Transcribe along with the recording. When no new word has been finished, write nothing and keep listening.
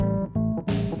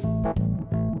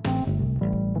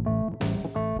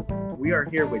we are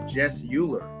here with Jess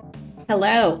Uhler.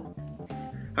 Hello.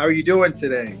 How are you doing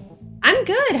today? I'm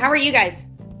good. How are you guys?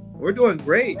 We're doing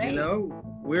great.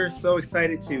 We're so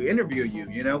excited to interview you.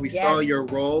 We saw your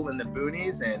role in the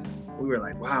Boonies, and we were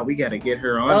like, wow, we got to get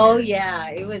her on. Oh, yeah.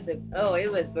 It was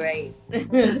great.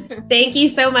 Thank you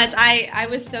so much. I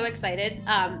was so excited.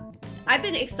 I've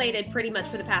been excited pretty much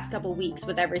for the past couple weeks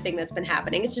with everything that's been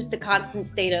happening. It's just a constant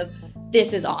state of,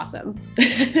 this is awesome.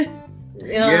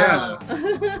 Yeah.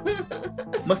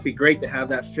 Must be great to have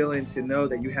that feeling, to know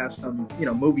that you have some,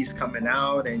 movies coming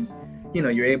out, and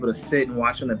you're able to sit and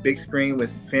watch on the big screen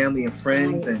with family and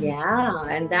friends. And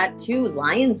and that too,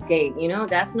 Lionsgate,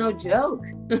 that's no joke.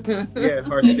 As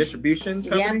far as the distribution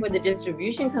company? Yeah, for the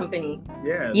distribution company.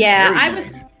 Yeah,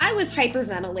 I was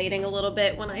hyperventilating a little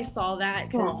bit when I saw that,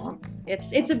 because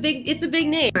it's a big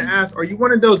name. I ask, are you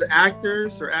one of those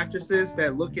actors or actresses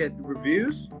that look at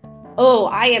reviews? Oh,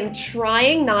 I am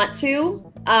trying not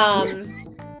to.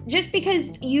 Just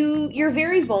because you're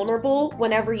very vulnerable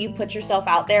whenever you put yourself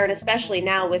out there, and especially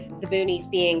now with the Boonies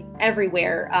being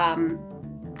everywhere.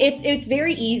 It's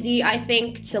very easy, I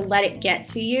think, to let it get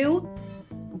to you.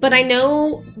 But I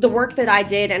know the work that I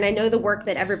did, and I know the work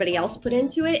that everybody else put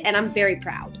into it, and I'm very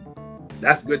proud.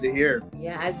 That's good to hear.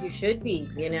 Yeah, as you should be,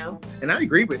 And I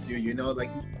agree with you, like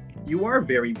you are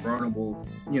very vulnerable,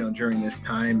 during this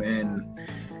time, and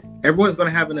everyone's going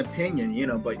to have an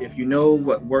opinion, but if you know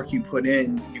what work you put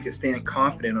in, you can stand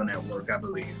confident on that work, I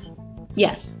believe.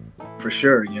 Yes. For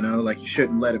sure, like you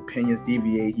shouldn't let opinions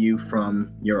deviate you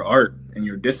from your art and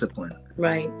your discipline.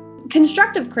 Right.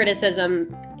 Constructive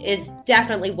criticism is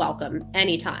definitely welcome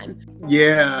anytime.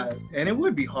 Yeah, and it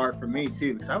would be hard for me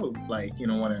too, because I would want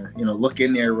to, look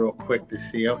in there real quick to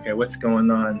see, okay, what's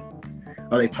going on?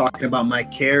 Are they talking about my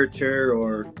character,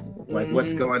 or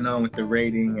what's going on with the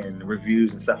rating and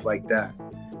reviews and stuff like that?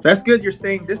 So that's good. You're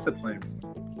staying disciplined.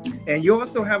 And you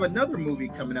also have another movie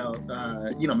coming out,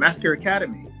 Massacre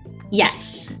Academy.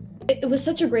 Yes. It was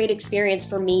such a great experience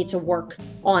for me to work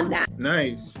on that.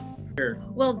 Nice. Sure.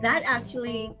 Well, that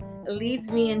actually leads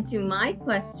me into my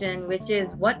question, which is,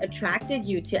 what attracted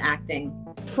you to acting?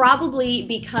 Probably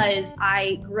because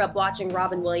I grew up watching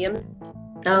Robin Williams.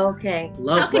 Okay.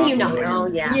 How can you not? Oh,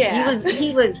 yeah.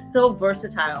 He was so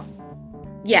versatile.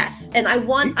 Yes, and I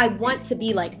want to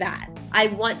be like that. I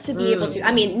want to be able to.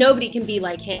 I mean, nobody can be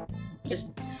like him. Just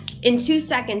in 2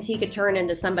 seconds, he could turn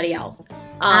into somebody else.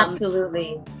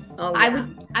 Absolutely. Oh, yeah.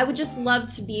 I would just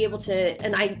love to be able to,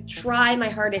 and I try my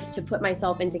hardest to put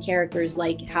myself into characters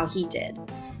like how he did.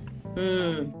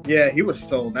 Yeah, he was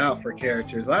sold out for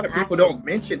characters. A lot of people don't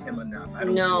mention him enough.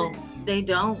 No, they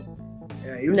don't.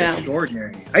 Yeah, he was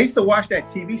extraordinary. I used to watch that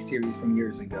TV series from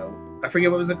years ago. I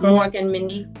forget what was it called. Mork and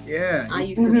Mindy. Yeah, I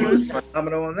used to. He was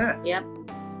phenomenal on that. Yep.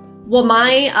 Well,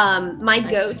 my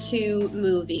go-to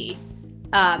movie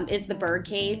is The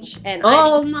Birdcage, and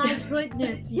my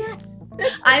goodness, yes.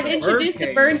 I've introduced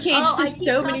The Birdcage to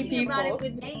so many people. About it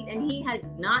with Nate, and he has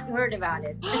not heard about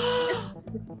it.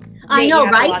 I know,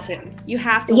 right? Watch it. You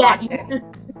have to watch it.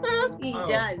 He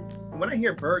does. When I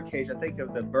hear Birdcage, I think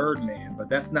of the Birdman, but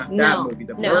that's not that movie.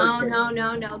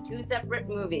 No. Two separate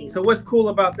movies. So what's cool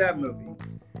about that movie?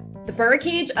 The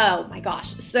Birdcage? Oh my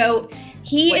gosh. So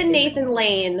he and Nathan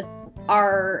Lane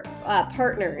are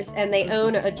partners, and they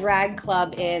own a drag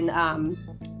club in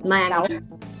Miami.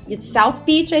 South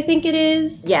Beach, I think it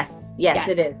is. Yes,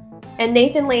 it is. And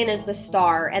Nathan Lane is the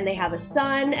star, and they have a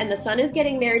son, and the son is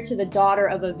getting married to the daughter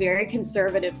of a very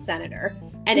conservative senator.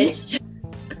 And it's just,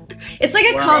 it's like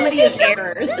a comedy of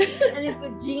errors. And it's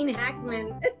with Gene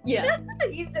Hackman. Yeah.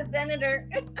 He's the senator.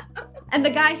 And the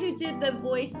guy who did the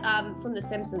voice from The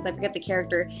Simpsons, I forget the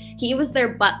character, he was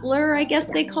their butler, I guess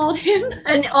they called him.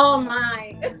 And oh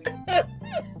my.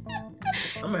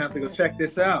 I'm gonna have to go check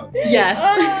this out. Yes.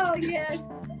 Oh, yes.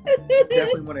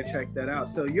 Definitely want to check that out.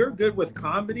 So you're good with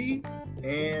comedy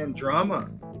and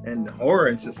drama and horror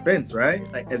and suspense, right?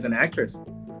 Like, as an actress.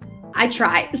 I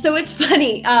try. So it's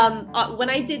funny. When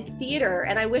I did theater,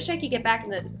 and I wish I could get back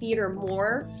in the theater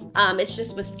more. It's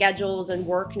just with schedules and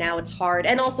work now, it's hard.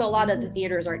 And also a lot of the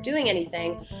theaters aren't doing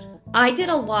anything. I did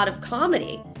a lot of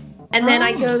comedy. And then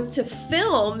I go to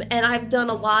film, and I've done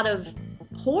a lot of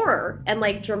horror and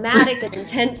like dramatic and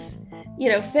intense,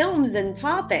 films and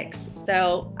topics.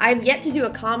 So I've yet to do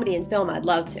a comedy and film. I'd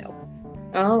love to.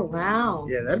 Oh, wow.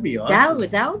 Yeah, that'd be awesome.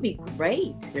 That would be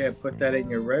great. Yeah, put that in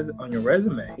your on your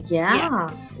resume. Yeah.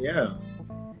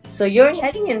 So you're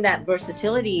heading in that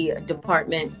versatility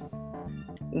department,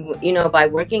 by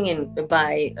working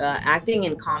by acting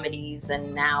in comedies,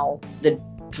 and now the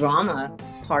drama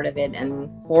part of it and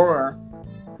horror.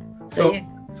 So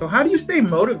So how do you stay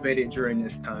motivated during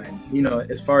this time? You know,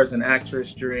 as far as an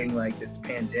actress during like this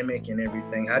pandemic and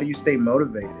everything, how do you stay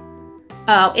motivated?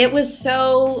 Oh, it was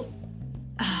so,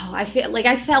 I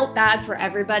felt bad for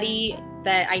everybody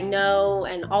that I know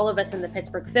and all of us in the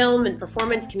Pittsburgh film and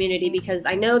performance community, because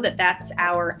I know that that's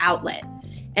our outlet.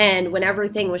 And when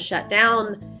everything was shut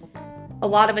down, a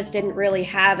lot of us didn't really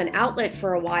have an outlet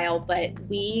for a while, but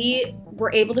we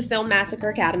were able to film Massacre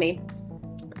Academy,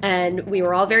 and we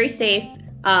were all very safe.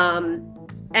 And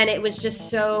it was just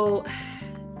so,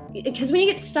 because when you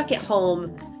get stuck at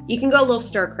home, you can go a little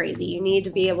stir crazy. You need to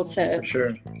be able to For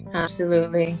sure.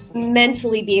 Absolutely.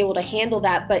 mentally be able to handle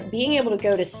that. But being able to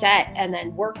go to set and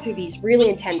then work through these really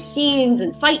intense scenes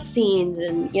and fight scenes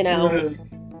and, you know,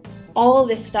 all of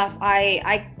this stuff,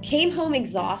 I came home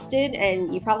exhausted,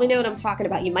 and you probably know what I'm talking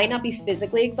about. You might not be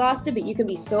physically exhausted, but you can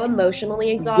be so emotionally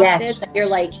exhausted that you're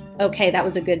like, okay, that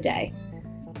was a good day.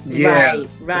 Yeah.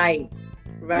 Right.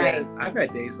 Yeah, I've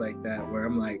had days like that where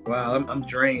I'm like, wow, I'm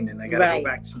drained, and I gotta go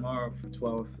back tomorrow for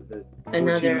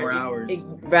 14 more hours.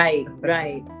 Right.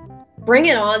 Bring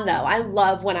it on, though. I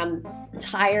love when I'm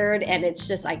tired and it's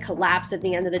just I collapse at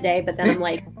the end of the day, but then I'm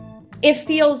like, it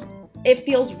feels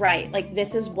right. Like,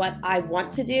 this is what I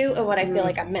want to do and what I feel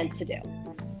like I'm meant to do.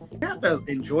 You have to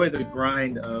enjoy the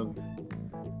grind of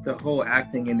the whole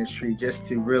acting industry just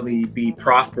to really be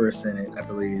prosperous in it, I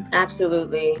believe.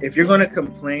 Absolutely. If you're going to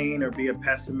complain or be a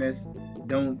pessimist,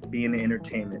 don't be in the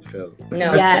entertainment field.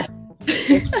 No. Yes.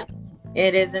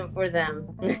 It isn't for them.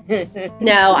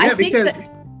 No, I think because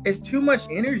it's too much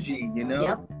energy, you know?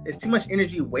 Yep. It's too much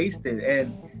energy wasted.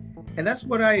 And that's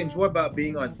what I enjoy about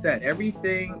being on set.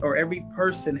 Everything or every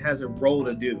person has a role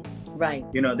to do. Right.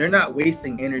 You know, they're not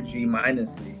wasting energy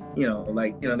mindlessly. You know,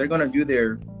 like, you know, they're going to do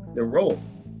their role.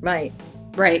 Right.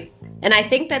 And I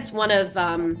think that's one of,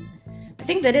 I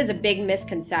think that is a big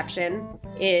misconception,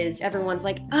 is everyone's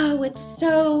like, oh, it's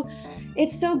so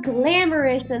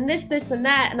glamorous and this and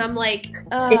that. And I'm like,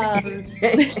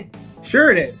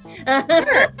 Sure it is.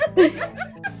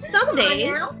 Some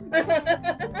days.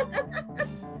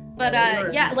 But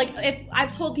yeah, like, if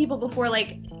I've told people before,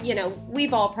 like, you know,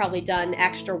 we've all probably done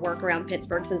extra work around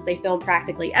Pittsburgh since they film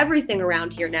practically everything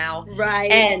around here now.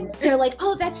 Right. And they're like,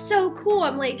 oh, that's so cool.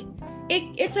 I'm like,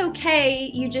 it's okay.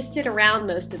 You just sit around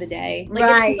most of the day.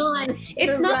 Like,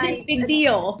 it's not this big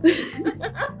deal.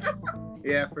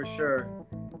 Yeah, for sure.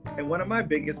 And one of my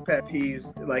biggest pet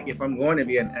peeves, like if I'm going to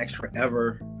be an extra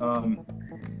ever,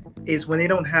 is when they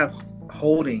don't have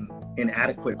holding in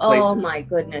adequate places. Oh my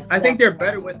goodness. I think they're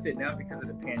better with it now because of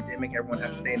the pandemic. Everyone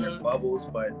has to stay in their bubbles,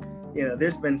 but you know,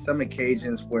 there's been some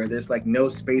occasions where there's like no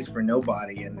space for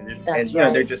nobody, and you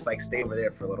know, they're just like stay over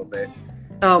there for a little bit.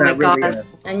 Oh my God.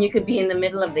 And you could be in the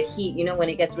middle of the heat, you know, when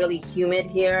it gets really humid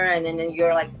here, and then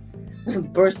you're like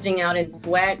bursting out in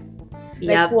sweat.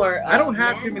 Yeah. Like I don't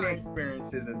have too many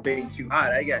experiences as being too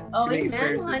hot. I got too many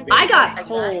experiences. I got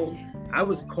cold. I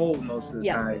was cold most of the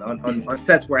time on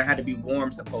sets where I had to be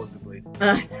warm, supposedly.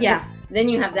 Yeah. Then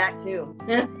you have that too.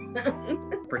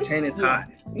 Pretend it's hot.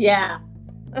 Yeah.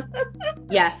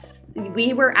 Yes.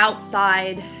 We were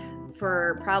outside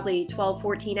for probably 12,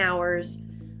 14 hours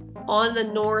on the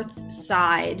north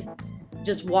side,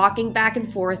 just walking back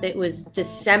and forth. It was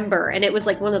December, and it was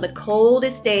like one of the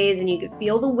coldest days, and you could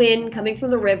feel the wind coming from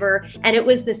the river. And it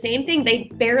was the same thing. They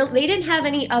didn't have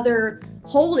any other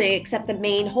holding except the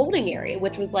main holding area,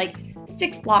 which was like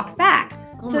 6 blocks back.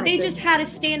 So they just had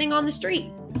us standing on the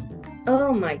street.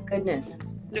 Oh my goodness.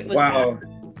 Wow.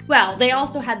 Well, they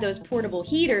also had those portable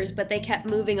heaters, but they kept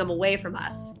moving them away from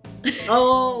us.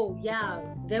 Oh yeah,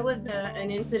 there was an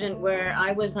incident where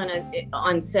I was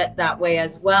on set that way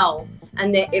as well,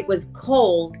 and it was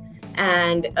cold,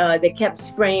 and they kept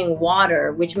spraying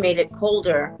water, which made it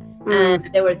colder.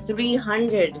 And there were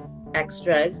 300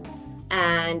 extras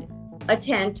and a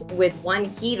tent with one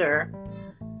heater,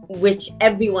 which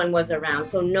everyone was around,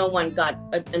 so no one got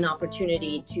an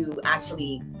opportunity to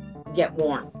actually get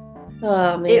warm.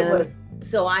 Oh man. It was.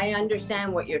 So I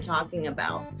understand what you're talking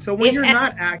about. So when you're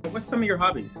not acting, what's some of your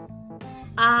hobbies?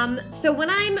 So when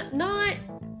I'm not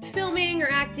filming or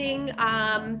acting,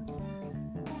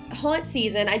 haunt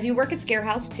season, I do work at Scare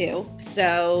House too.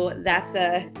 So that's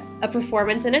a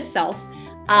performance in itself.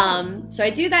 So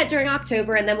I do that during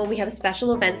October, and then when we have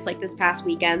special events like this past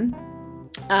weekend,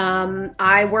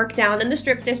 I work down in the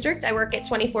Strip District. I work at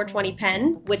 2420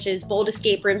 Penn, which is Bold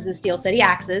Escape Rooms and Steel City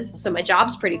Axes. So my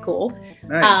job's pretty cool.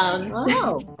 Nice.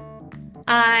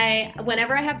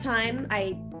 Whenever I have time,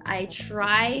 I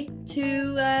try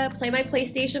to play my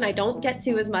PlayStation. I don't get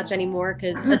to as much anymore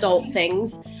because adult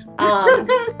things. But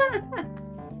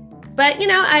But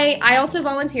I also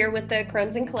volunteer with the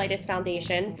Crohn's and Colitis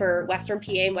Foundation for Western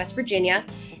PA and West Virginia.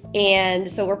 And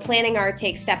so we're planning our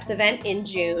Take Steps event in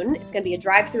June. It's going to be a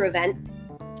drive-through event.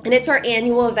 And it's our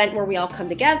annual event where we all come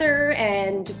together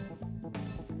and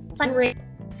fundraise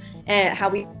how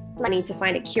we money to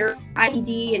find a cure,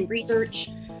 IED, and research.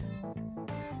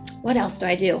 What else do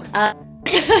I do?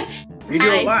 You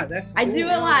do a lot. That's cool. I do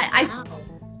a lot. I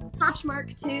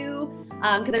Poshmark too,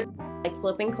 because I like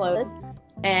flipping clothes.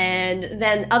 And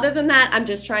then other than that, I'm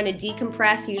just trying to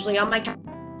decompress, usually on my couch.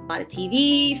 A lot of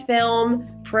TV, film,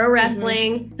 pro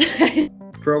wrestling.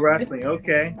 Pro wrestling,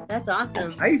 okay. That's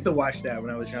awesome. I used to watch that when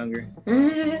I was younger.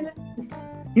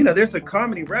 There's a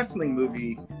comedy wrestling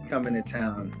movie coming to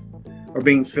town, or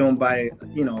being filmed by,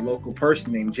 a local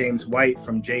person named James White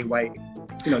from J White,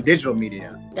 digital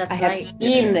media. That's I have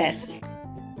seen this.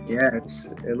 Yeah,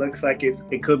 it looks like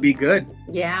it could be good.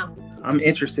 Yeah. I'm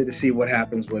interested to see what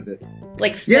happens with it.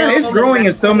 Yeah, it's growing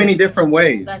in so many different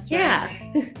ways. Yeah.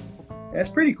 That's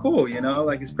pretty cool,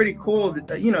 it's pretty cool that,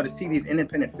 to see these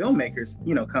independent filmmakers,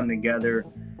 come together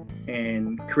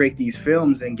and create these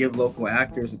films and give local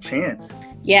actors a chance.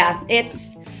 Yeah,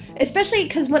 it's especially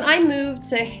because when I moved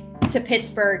to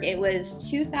Pittsburgh, it was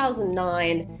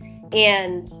 2009,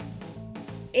 and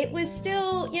it was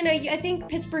still, I think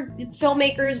Pittsburgh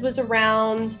Filmmakers was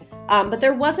around, but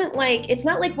there wasn't it's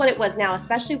not like what it was now,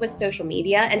 especially with social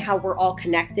media and how we're all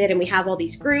connected and we have all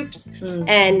these groups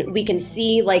and we can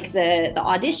see the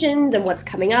auditions and what's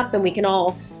coming up, and we can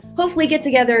all hopefully get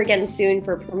together again soon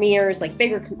for premieres,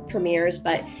 bigger premieres.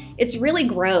 But it's really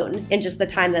grown in just the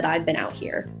time that I've been out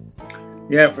here.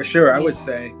 Yeah, for sure. I would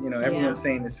say, everyone's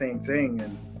saying the same thing,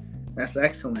 and that's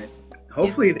excellent.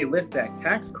 Hopefully they lift that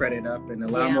tax credit up and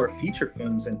allow more feature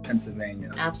films in Pennsylvania.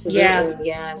 Absolutely.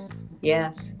 Yeah.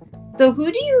 Yes. So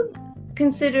who do you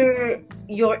consider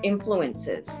your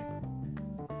influences?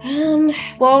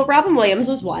 Well, Robin Williams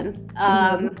was one.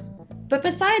 But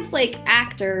besides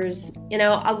actors,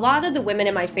 a lot of the women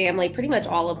in my family, pretty much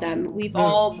all of them, we've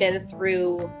all been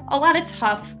through a lot of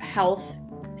tough health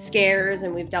scares,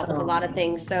 and we've dealt with a lot of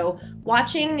things. So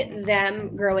watching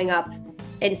them growing up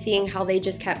and seeing how they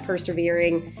just kept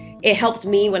persevering, it helped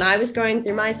me when I was going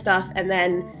through my stuff. And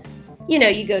then,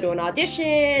 you go to an audition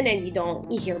and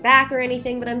you hear back or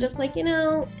anything, but I'm just I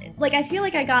feel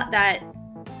like I got that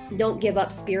don't give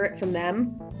up spirit from them,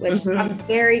 which I'm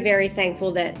very, very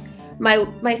thankful that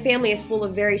my family is full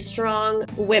of very strong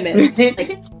women.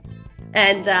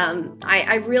 And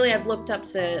I've looked up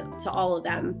to all of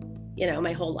them,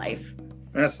 my whole life.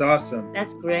 That's awesome.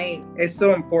 That's great. It's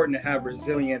so important to have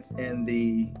resilience in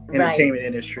the entertainment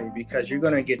industry, because you're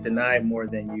going to get denied more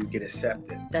than you get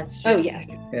accepted. That's true. Oh, yeah.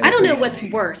 I don't know what's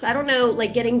worse. I don't know,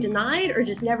 getting denied or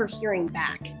just never hearing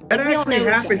back. That actually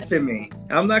happened to me.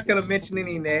 I'm not going to mention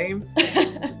any names.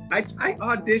 I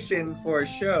auditioned for a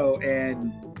show,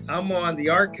 and I'm on the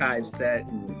archive set,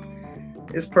 and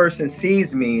this person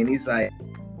sees me and he's like,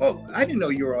 "Oh, I didn't know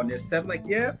you were on this set." I'm like,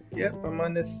 yep, I'm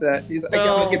on this set. He's like,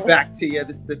 "I'll get back to you,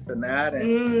 this and that,"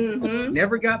 and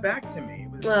never got back to me.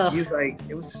 He's like,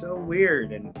 it was so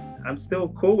weird, and I'm still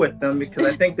cool with them because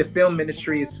I think the film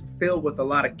industry is filled with a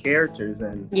lot of characters,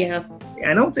 and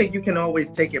I don't think you can always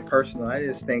take it personal. I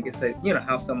just think it's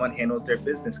how someone handles their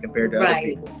business compared to other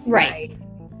people. Right.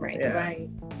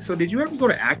 So did you ever go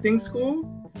to acting school?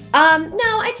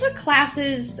 No, I took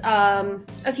classes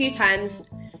a few times.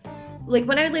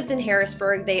 When I lived in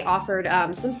Harrisburg, they offered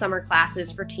some summer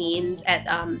classes for teens at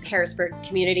Harrisburg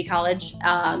Community College.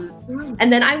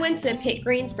 And then I went to Pitt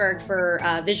Greensburg for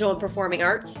visual and performing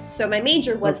arts. So my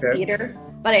major was theater,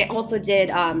 but I also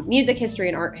did music history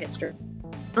and art history.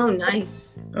 Oh, nice.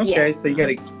 Okay, so you got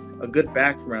a good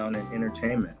background in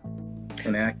entertainment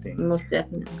and acting. Most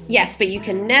definitely. Yes, but you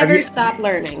can never stop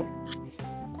learning.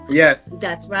 Yes.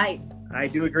 That's right. I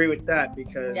do agree with that,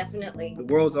 because definitely the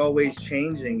world's always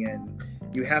changing, and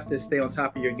you have to stay on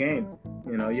top of your game.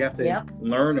 You have to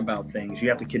learn about things. You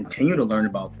have to continue to learn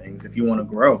about things if you want to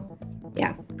grow.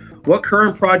 Yeah. What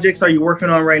current projects are you working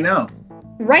on right now?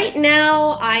 Right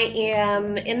now, I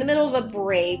am in the middle of a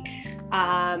break,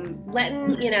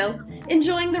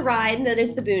 enjoying the ride that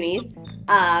is the boonies.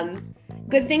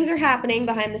 Good things are happening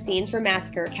behind the scenes for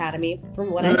Massacre Academy,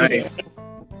 from what I hear.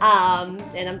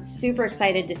 And I'm super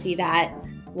excited to see that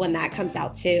when that comes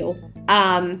out too.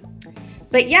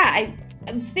 But yeah,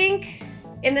 I think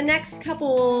in the next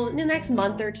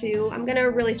month or two, I'm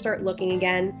gonna really start looking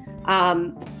again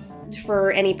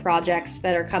for any projects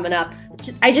that are coming up.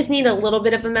 I just need a little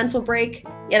bit of a mental break,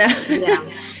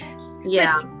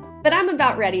 Yeah. But I'm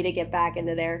about ready to get back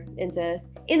into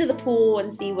the pool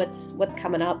and see what's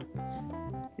coming up.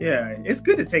 Yeah, it's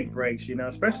good to take breaks,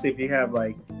 especially if you have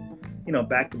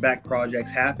back-to-back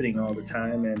projects happening all the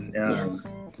time, and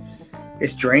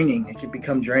it's draining. It can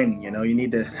become draining. You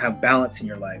need to have balance in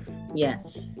your life.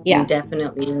 Yes. Yeah. You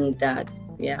definitely need that.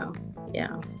 Yeah.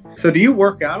 So do you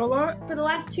work out a lot? For the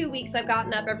last 2 weeks, I've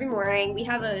gotten up every morning. We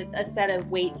have a set of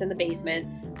weights in the basement.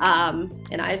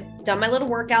 And I've done my little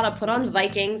workout. I put on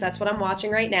Vikings. That's what I'm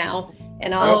watching right now.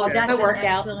 And I'll do my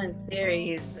workout. Excellent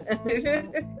series.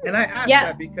 And I ask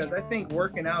that because I think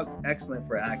working out is excellent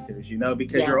for actors,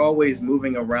 because you're always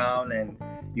moving around and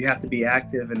you have to be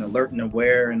active and alert and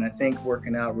aware. And I think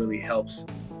working out really helps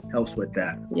with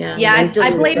that. Yeah.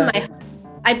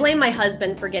 I blame my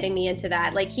husband for getting me into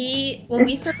that. Like when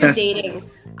we started dating,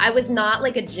 I was not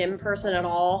like a gym person at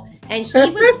all. And he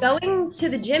was going to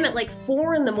the gym at like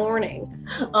 4 a.m.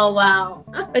 Oh, wow.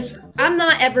 Which I'm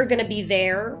not ever going to be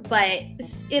there. But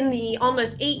in the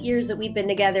almost 8 years that we've been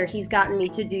together, he's gotten me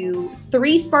to do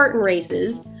 3 Spartan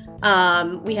races.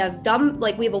 We have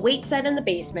a weight set in the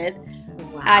basement.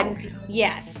 Wow.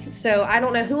 Yes. So I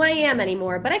don't know who I am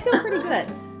anymore, but I feel pretty good.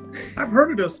 I've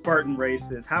heard of those Spartan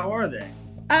races. How are they?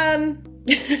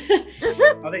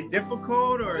 Are they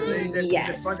difficult, or is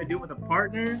it fun to do with a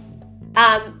partner?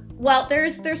 Well,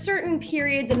 there's certain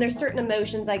periods and there's certain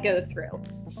emotions I go through.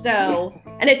 So,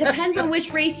 and it depends on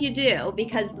which race you do,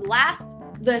 because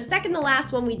the second to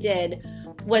last one we did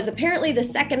was apparently the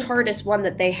second hardest one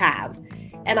that they have.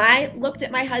 And I looked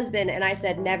at my husband and I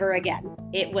said, never again.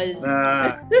 It was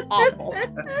awful.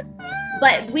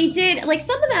 But we did,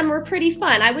 some of them were pretty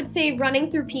fun. I would say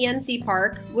running through PNC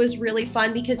Park was really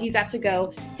fun because you got to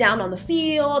go down on the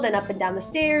field and up and down the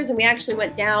stairs. And we actually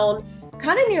went down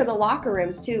kind of near the locker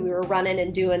rooms too. We were running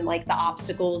and doing the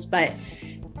obstacles, but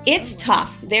it's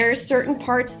tough. There's certain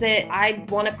parts that I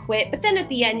want to quit. But then at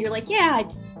the end, you're like, yeah, I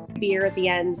did beer at the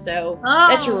end. So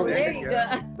that's your reward. There you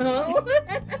go.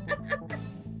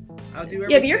 I'll do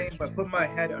everything but put my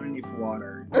head underneath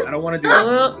water. I don't want to do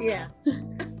it.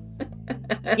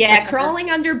 Yeah, crawling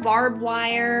under barbed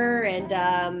wire and,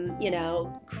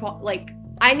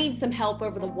 I need some help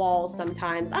over the walls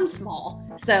sometimes. I'm small,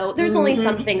 so there's only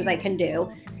some things I can do.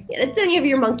 Then you have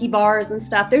your monkey bars and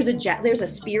stuff. There's a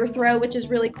spear throw, which is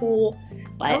really cool,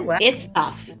 but it's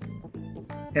tough.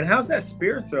 And how's that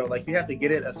spear throw? You have to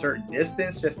get it a certain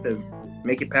distance just to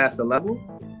make it past the level?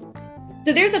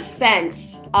 So there's a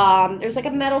fence. There's a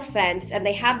metal fence, and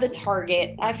they have the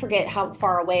target. I forget how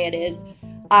far away it is.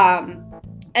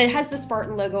 It has the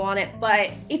Spartan logo on it,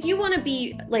 but if you want to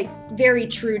be very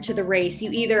true to the race,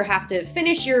 you either have to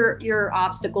finish your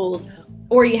obstacles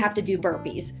or you have to do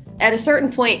burpees. At a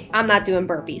certain point, I'm not doing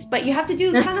burpees, but you have to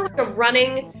do kind of a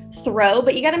running throw,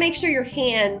 but you got to make sure your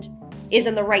hand is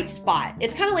in the right spot.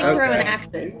 It's kind of like throwing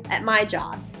axes at my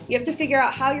job. You have to figure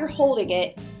out how you're holding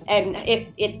it and if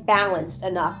it's balanced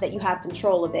enough that you have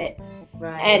control of it.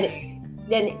 Right. And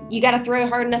then you got to throw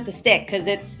hard enough to stick because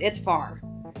it's far.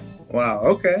 Wow.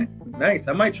 Okay. Nice.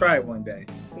 I might try it one day.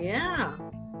 Yeah.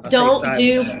 Don't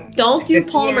do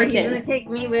Palmerton. He's gonna take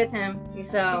me with him,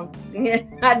 so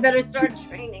I better start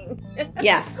training.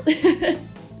 Yes.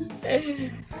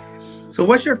 So,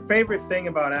 what's your favorite thing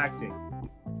about acting?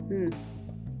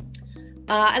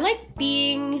 I like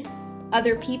being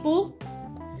other people.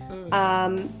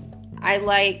 I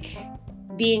like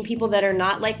being people that are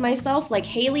not like myself, like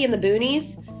Haley in the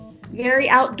Boonies. Very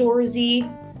outdoorsy,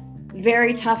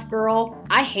 very tough girl.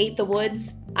 I hate the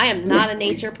woods. I am not a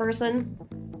nature person.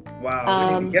 Wow,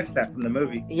 I didn't guess that from the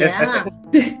movie. Yeah.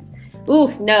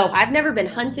 Ooh, no, I've never been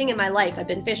hunting in my life. I've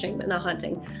been fishing, but not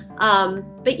hunting.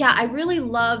 But yeah, I really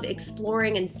love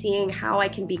exploring and seeing how I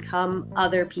can become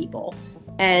other people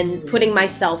and putting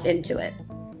myself into it.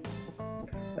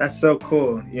 That's so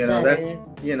cool. That's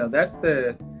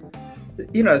the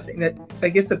thing that, I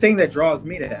guess, the thing that draws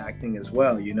me to acting as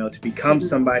well, to become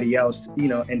somebody else,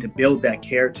 and to build that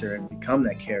character and become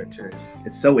that character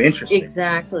it's so interesting.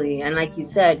 Exactly. And like you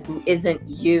said, who isn't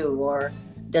you or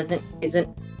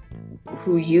isn't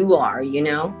who you are,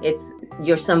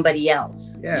 you're somebody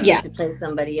else. Yeah. You have to play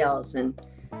somebody else and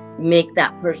make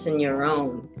that person your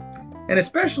own. And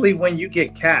especially when you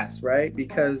get cast, right?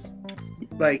 Because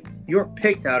you're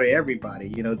picked out of everybody,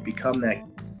 to become that.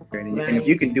 And if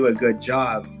you can do a good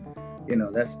job,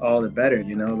 that's all the better,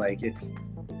 it's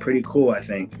pretty cool, I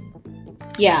think.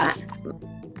 Yeah.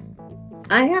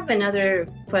 I have another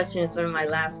question. It's one of my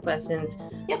last questions.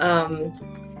 Yep.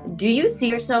 Do you see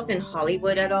yourself in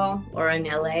Hollywood at all or in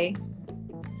LA?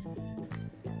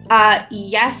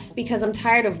 Yes, because I'm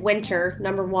tired of winter,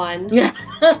 number one.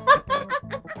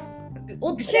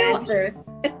 Well, two,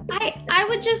 I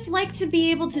would just like to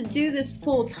be able to do this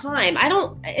full time.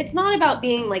 It's not about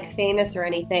being famous or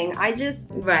anything.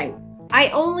 Right.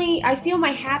 I feel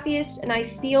my happiest and I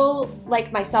feel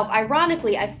like myself.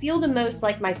 Ironically, I feel the most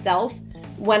like myself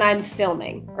when I'm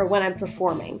filming or when I'm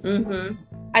performing. Mm-hmm.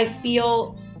 I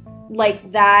feel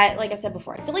like that, like I said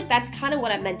before, I feel like that's kind of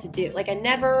what I'm meant to do. Like I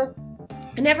never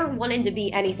wanted to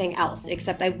be anything else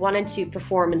except I wanted to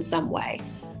perform in some way.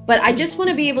 But I just want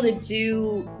to be able to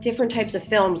do different types of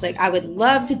films. Like I would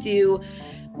love to do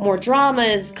more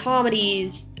dramas,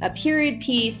 comedies, a period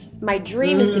piece. My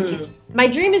dream is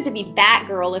to be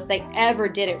Batgirl if they ever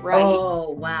did it right.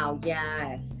 Oh, wow.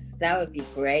 Yes. That would be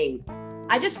great.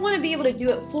 I just want to be able to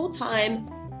do it full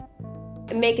time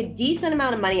and make a decent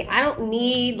amount of money. I don't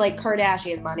need like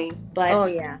Kardashian money, but Oh,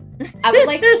 yeah. I would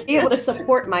like to be able to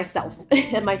support myself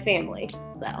and my family.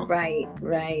 So. Right.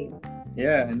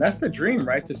 Yeah, and that's the dream,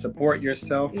 right? To support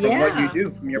yourself from what you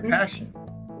do, from your passion.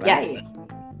 Right. Yes.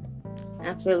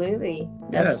 Absolutely.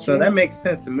 That's so that makes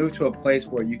sense to move to a place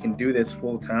where you can do this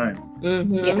full time.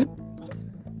 Mm-hmm. Yeah.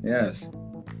 Yes.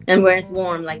 And where it's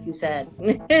warm, like you said. Oh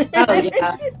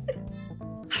yeah.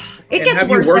 It gets have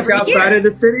worse you worked every outside year. of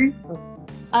the city?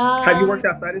 Have you worked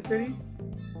outside of the city?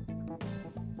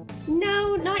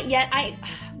 No, not yet.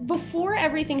 Before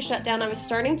everything shut down, I was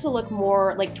starting to look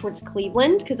more like towards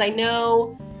Cleveland because I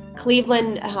know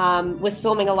Cleveland was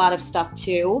filming a lot of stuff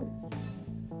too.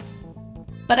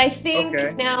 But I think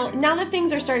now that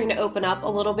things are starting to open up a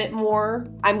little bit more,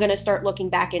 I'm going to start looking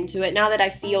back into it now that I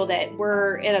feel that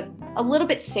we're in a little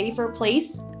bit safer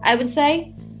place, I would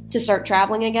say, to start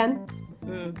traveling again.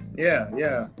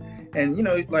 Yeah. And,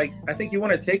 like, I think you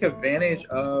want to take advantage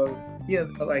of,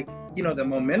 the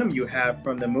momentum you have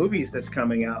from the movies that's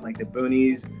coming out, like the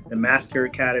Boonies, the Massacre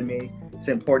Academy. It's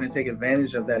important to take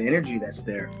advantage of that energy that's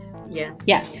there.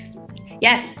 Yes.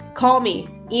 Call me,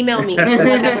 email me.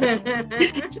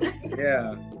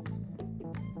 Yeah.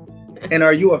 And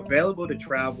are you available to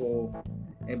travel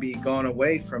and be gone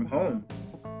away from home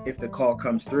if the call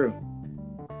comes through?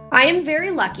 I am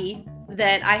very lucky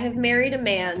that I have married a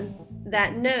man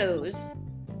that knows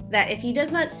that if he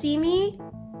does not see me,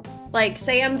 like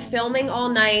say I'm filming all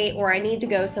night or I need to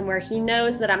go somewhere, he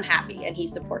knows that I'm happy and he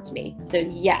supports me. So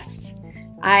yes,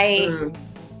 I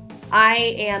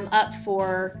am up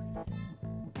for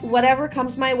whatever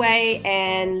comes my way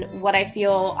and what I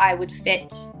feel I would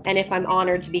fit, and if I'm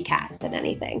honored to be cast in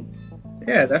anything.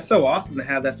 Yeah, that's so awesome to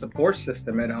have that support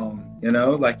system at home.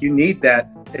 Like you need that,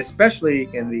 especially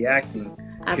in the acting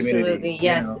Absolutely, community.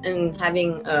 yes. And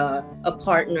having a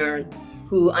partner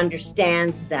who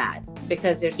understands that,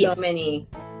 because there's so many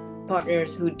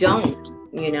partners who don't,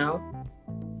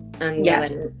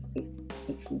 and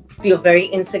feel very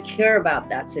insecure about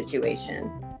that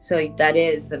situation. So that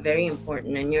is very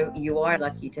important, and you are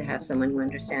lucky to have someone who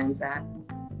understands that.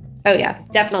 Oh yeah,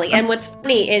 definitely. And what's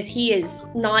funny is he is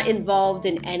not involved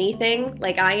in anything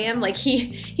like I am. Like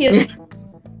he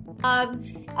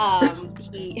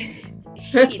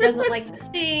doesn't like to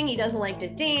sing, he doesn't like to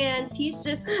dance. He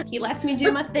lets me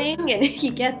do my thing and he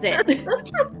gets it.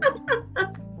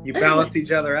 You balance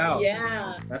each other out.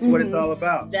 Yeah. That's what it's all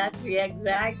about. That's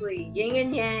exactly yin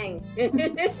and yang.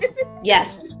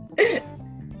 Yes.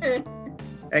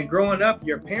 And growing up,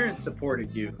 your parents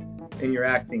supported you in your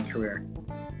acting career.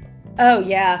 Oh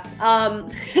yeah.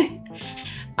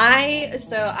 I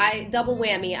double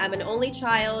whammy. I'm an only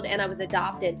child and I was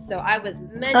adopted. So I was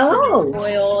meant to be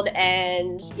spoiled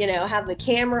and, have the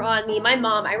camera on me. My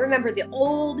mom, I remember the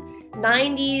old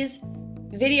 90s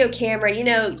video camera,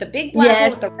 the big black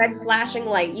one with the red flashing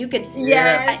light. You could see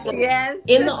that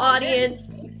in the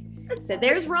audience. So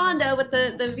there's Rhonda with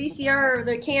the VCR or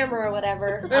the camera or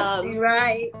whatever.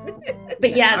 Right.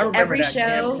 But yeah, every that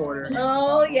show. camcorder.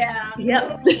 Oh yeah.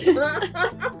 Yep.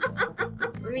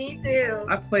 Me too.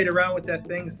 I played around with that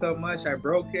thing so much I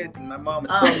broke it, and my mom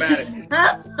was so mad at me.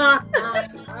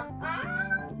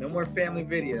 No more family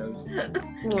videos.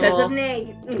 Because of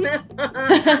Nate.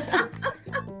 I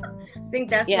think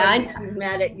that's why she's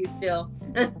mad at you still.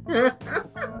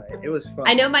 It was fun.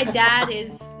 I know my dad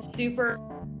is super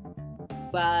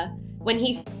when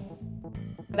he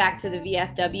back to the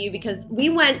VFW, because we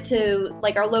went to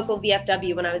like our local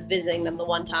VFW when I was visiting them the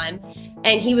one time,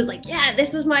 and he was like, yeah,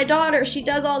 this is my daughter, she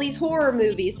does all these horror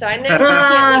movies. So I know he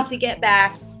can't wait to get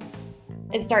back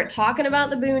and start talking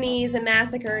about the Boonies and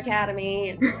Massacre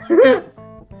Academy.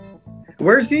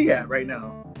 Where's he at right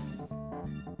now?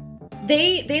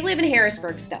 They live in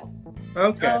Harrisburg still.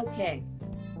 Okay.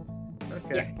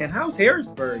 Yeah. And how's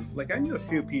Harrisburg? Like, I knew a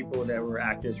few people that were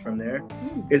actors from there.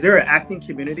 Is there an acting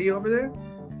community over there?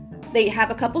 They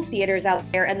have a couple theaters out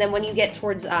there, and then when you get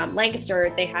towards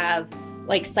Lancaster, they have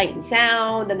like Sight and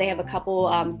Sound, and they have a couple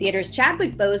theaters.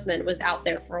 Chadwick Boseman was out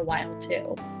there for a while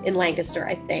too in Lancaster,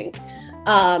 I think.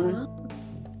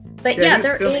 But Yeah, yeah, he was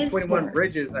there filming is 21 more.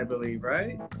 Bridges, I believe,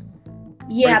 right? Or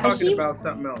Yeah, are but you talking about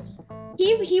something else?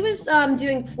 he was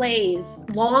doing plays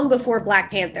long before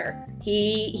Black Panther.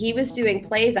 He was doing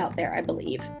plays out there, I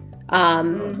believe. Oh,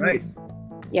 nice.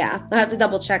 Yeah, I have to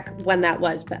double check when that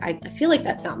was, but I feel like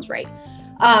that sounds right.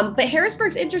 But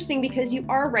Harrisburg's interesting because you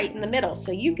are right in the middle.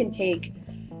 So you can take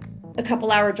a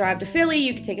couple hour drive to Philly,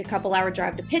 you can take a couple hour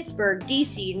drive to Pittsburgh,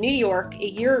 DC, New York.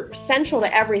 You're central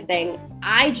to everything.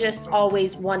 I just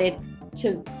always wanted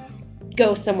to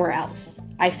go somewhere else.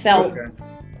 I felt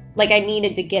like I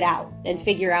needed to get out and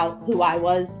figure out who I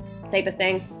was, type of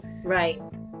thing. Right.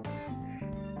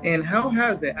 And how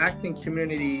has the acting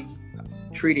community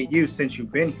treated you since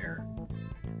you've been here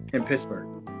in Pittsburgh?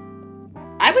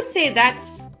 I would say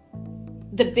that's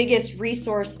the biggest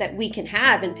resource that we can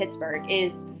have in Pittsburgh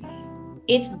is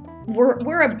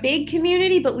we're a big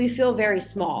community, but we feel very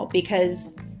small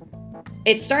because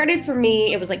it started for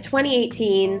me, it was like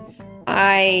 2018.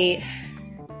 I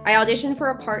auditioned for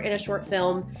a part in a short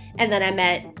film, and then I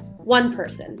met one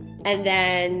person, and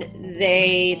then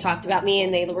they talked about me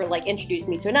and they were like introduced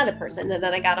me to another person, and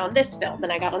then I got on this film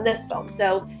and I got on this film.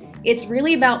 So it's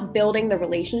really about building the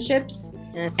relationships.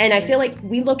 And I feel like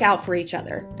we look out for each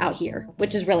other out here,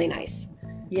 which is really nice.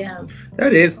 Yeah.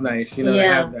 That is nice, to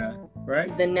have that,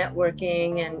 right? The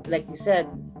networking and, like you said,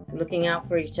 looking out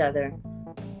for each other.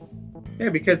 Yeah,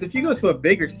 because if you go to a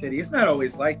bigger city, it's not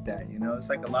always like that, It's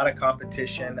like a lot of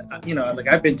competition. Like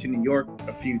I've been to New York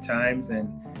a few times, and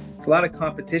it's a lot of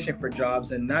competition for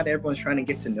jobs, and not everyone's trying to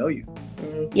get to know you.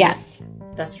 Yes.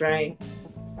 That's right.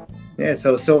 Yeah,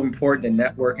 so it's so important to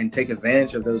network and take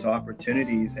advantage of those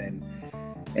opportunities and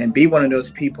be one of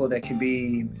those people that can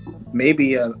be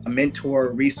maybe a mentor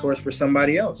or resource for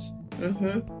somebody else.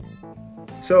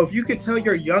 So if you could tell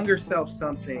your younger self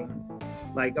something,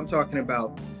 like I'm talking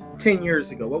about 10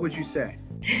 years ago, what would you say?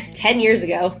 10 years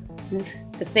ago,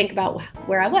 to think about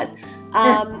where I was.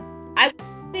 I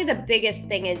would say the biggest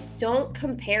thing is don't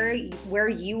compare where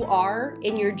you are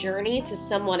in your journey to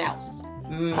someone else.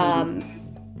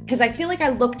 Because I feel like I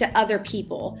looked at other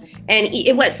people, and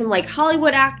it went from like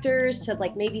Hollywood actors to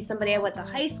like maybe somebody I went to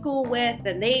high school with,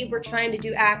 and they were trying to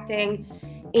do acting,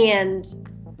 and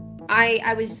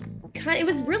I was it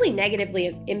was really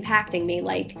negatively impacting me.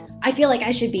 Like, I feel like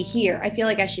I should be here, I feel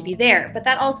like I should be there, but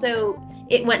that also,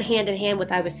 it went hand in hand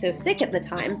with I was so sick at the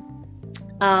time.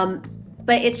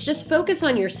 But it's just focus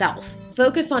on yourself,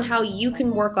 focus on how you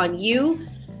can work on you,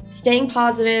 staying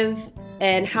positive,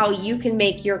 and how you can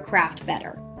make your craft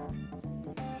better.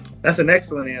 That's an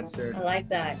excellent answer. I like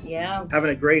that. Yeah. Having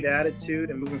a great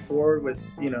attitude and moving forward with,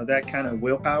 that kind of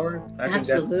willpower. I think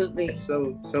that's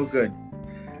so good.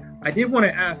 I did want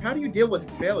to ask, how do you deal with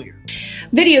failure?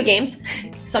 Video games,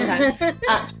 sometimes.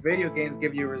 Video games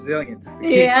give you resilience.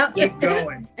 Keep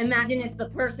going. Imagine it's the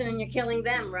person and you're killing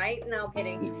them, right? No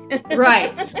kidding.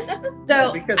 Right.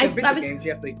 So because in video games,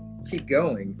 you have to keep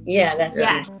going. Yeah, that's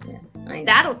right. Yeah,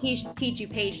 that'll teach you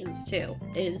patience too,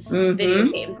 is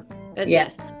video games.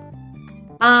 Yes.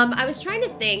 I was trying to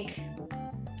think.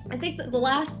 I think that the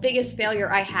last biggest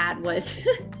failure I had was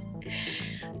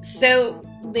so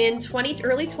in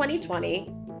early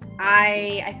 2020,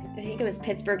 I think it was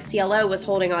Pittsburgh CLO was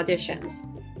holding auditions,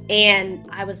 and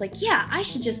I was like, yeah, I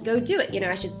should just go do it.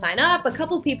 I should sign up. A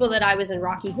couple people that I was in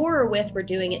Rocky Horror with were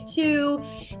doing it too,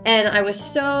 and I was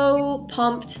so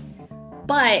pumped,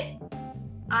 but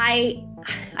I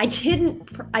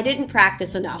didn't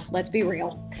practice enough. Let's be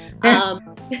real.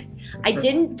 I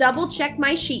didn't double check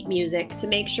my sheet music to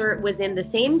make sure it was in the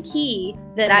same key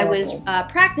that I was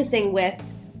practicing with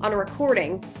on a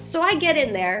recording. So I get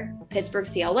in there, Pittsburgh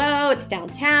CLO, it's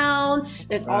downtown.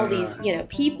 There's all these,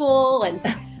 people, and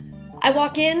I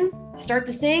walk in, start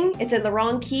to sing. It's in the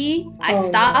wrong key. I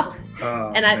stop,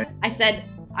 and I said,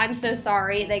 I'm so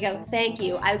sorry. They go, thank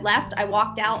you. I left, I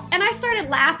walked out, and I started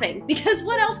laughing because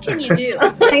what else can you do?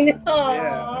 I know.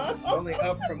 Yeah, only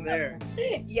up from there.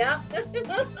 Yeah.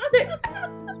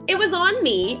 It was on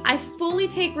me. I fully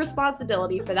take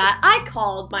responsibility for that. I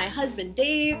called my husband,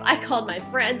 Dave. I called my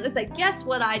friend. I was like, guess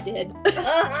what I did?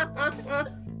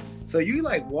 So you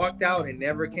walked out and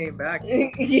never came back?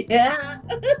 Yeah.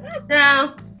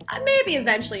 No. Maybe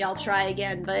eventually I'll try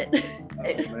again, but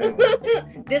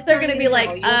they're gonna be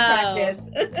like, oh,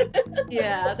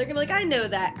 yeah, they're gonna be like, I know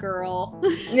that girl.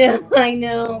 Yeah, I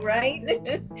know, right?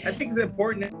 I think it's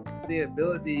important the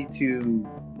ability to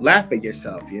laugh at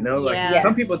yourself, you know, like Yes.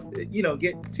 some people, you know,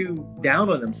 get too down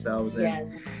on themselves and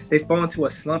Yes. they fall into a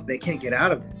slump. They can't get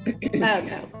out of it. Oh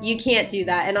no, you can't do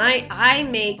that. And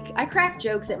I crack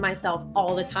jokes at myself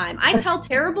all the time. I tell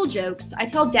terrible jokes. I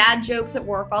tell dad jokes at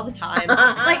work all the time.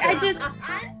 Like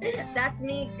That's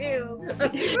me too.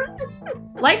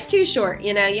 Life's too short,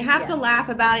 you know. You have to laugh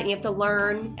about it, and you have to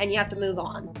learn, and you have to move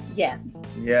on. Yes.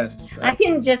 Yes. I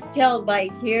can just tell by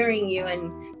hearing you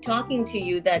and talking to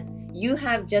you that you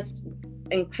have just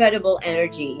incredible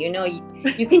energy. You know,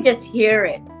 you can just hear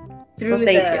it through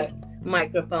the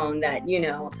microphone that, you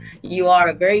know, you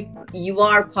are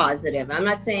positive. I'm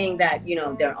not saying that, you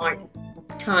know, there aren't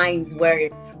times where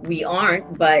we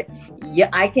aren't, but yeah,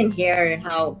 I can hear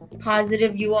how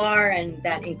positive you are and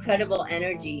that incredible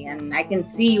energy, and I can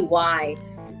see why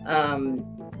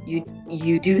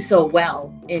you do so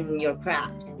well in your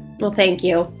craft. Well, thank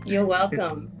you. You're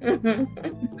welcome.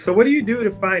 So what do you do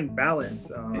to find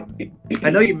balance? I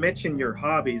know you mentioned your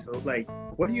hobbies, but like,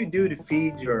 what do you do to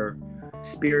feed your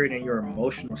spirit and your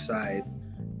emotional side?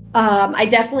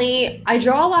 I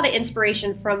draw a lot of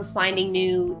inspiration from finding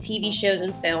new TV shows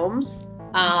and films.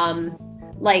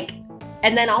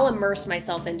 And then I'll immerse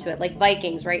myself into it, like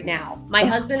Vikings right now. My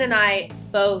husband and I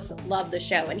both love the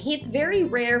show, and it's very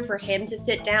rare for him to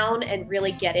sit down and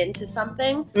really get into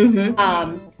something.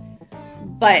 Mm-hmm.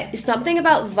 But something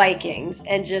about Vikings,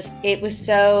 and just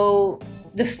the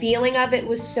feeling of it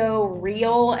was so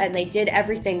real, and they did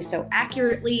everything so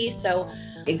accurately. So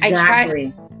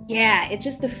Exactly. it's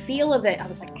just the feel of it. I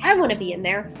was like, I want to be in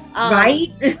there.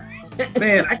 Right?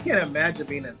 Man, I can't imagine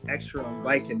being an extra on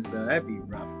Vikings though. That'd be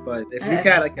rough. But if you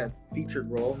had like a featured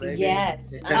role, maybe.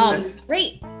 Yes.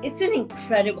 Great. It's an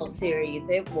incredible series.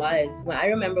 It was. I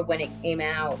remember when it came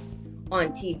out on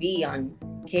TV, on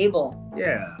cable.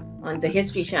 Yeah. On the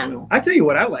History Channel. I tell you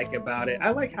what I like about it. I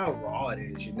like how raw it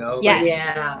is, you know? Yes.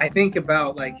 Like, Yeah. I think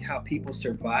about like how people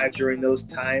survived during those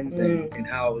times and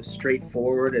how it was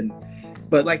straightforward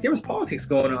but like there was politics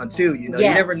going on too, you know. Yes.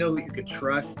 You never know who you could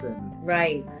trust and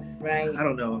Right. I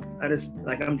don't know. I just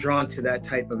like I'm drawn to that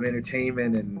type of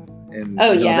entertainment and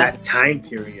that time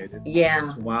period.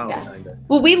 It's wild kind of.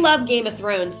 Well, we love Game of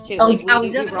Thrones too. Oh, Like, I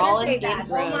was just we're all gonna say in Game that. of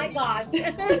Thrones. Oh my gosh.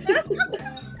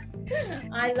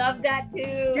 I love that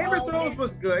too. Game of Thrones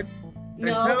was good.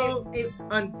 No,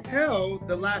 until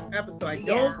the last episode. I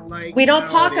don't like. We don't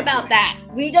talk about that.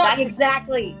 We don't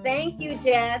exactly. Thank you,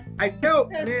 Jess. I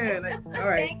felt, all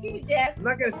right. Thank you, Jess. I'm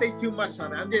not gonna say too much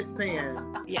on it. I'm just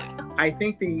saying. Yeah. I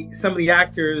think some of the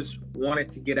actors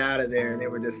wanted to get out of there, and they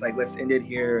were just like, let's end it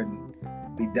here and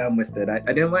be done with it. I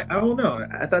didn't like. I don't know.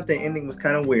 I thought the ending was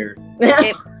kind of weird.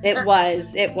 It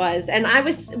was. And I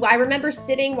remember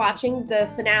sitting watching the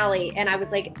finale, and I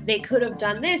was like, they could have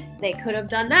done this, they could have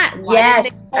done that. Why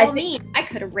didn't they call me? I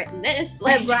could have written this.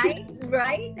 Like, right.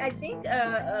 I think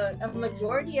a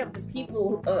majority of the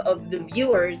people, of the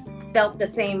viewers, felt the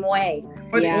same way.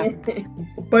 But,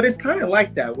 but it's kind of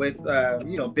like that with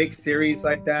big series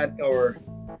like that, or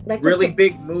like really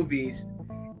big movies.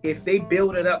 If they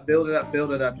build it up,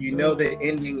 you know the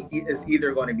ending is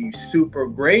either going to be super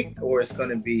great or it's going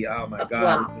to be, oh my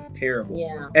God, this is terrible.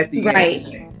 Yeah. At the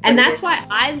end. And that's why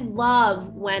I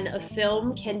love when a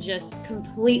film can just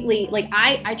completely, like,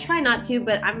 I try not to,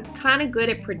 but I'm kind of good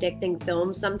at predicting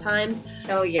films sometimes.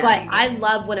 Oh, yeah. But I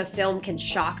love when a film can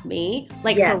shock me,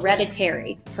 like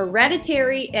Hereditary.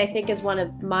 Hereditary, I think, is one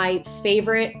of my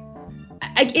favorite.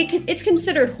 It's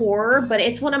considered horror, but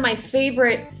it's one of my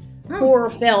favorite horror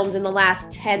films in the last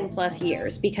 10 plus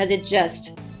years, because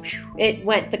it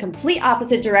went the complete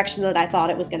opposite direction that I thought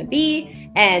it was going to be.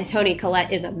 And Toni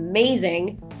Collette is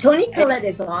amazing. Toni Collette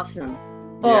is awesome.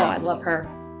 Oh, I love her.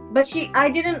 But I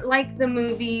didn't like the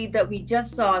movie that we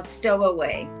just saw,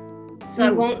 Stowaway. So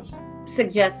I won't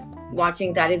suggest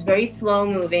watching that. It's very slow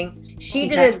moving. She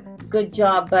did a good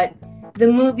job, but the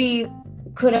movie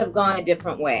could have gone a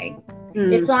different way.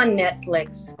 It's on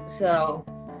Netflix, so.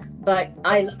 But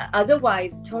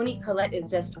otherwise, Toni Collette is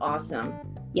just awesome.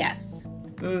 Yes.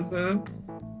 Mm-hmm.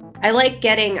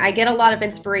 I get a lot of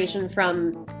inspiration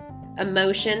from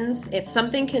emotions. If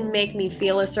something can make me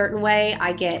feel a certain way,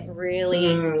 I get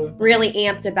really, really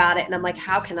amped about it. And I'm like,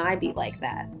 how can I be like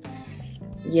that?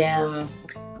 Yeah.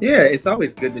 Yeah, it's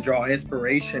always good to draw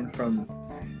inspiration from,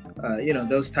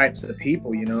 those types of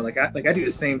people, like I do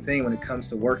the same thing when it comes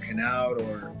to working out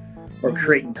or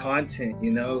creating content,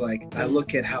 like I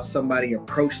look at how somebody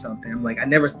approached something. I'm like, I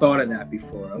never thought of that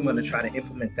before. I'm going to try to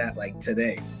implement that like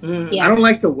today. I don't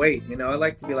like to wait, I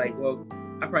like to be like, well,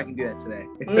 I probably can do that today.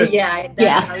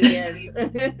 That's how it is.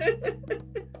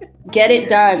 Get it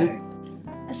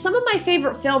done. Some of my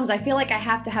favorite films, I feel like I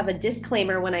have to have a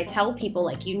disclaimer when I tell people,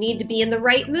 like, you need to be in the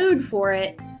right mood for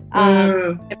it.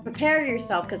 And prepare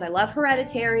yourself, because I love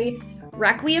Hereditary.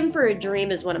 Requiem for a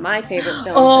Dream is one of my favorite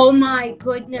films. Oh my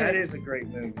goodness. That is a great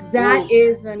movie. That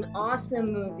is an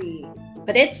awesome movie.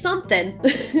 But it's something.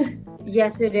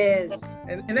 Yes, it is.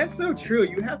 And that's so true.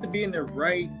 You have to be in the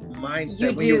right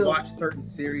mindset when you watch certain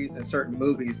series and certain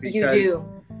movies, because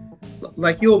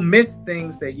like you'll miss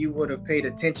things that you would have paid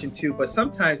attention to, but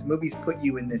sometimes movies put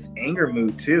you in this anger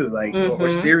mood too, like or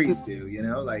series do, you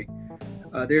know, like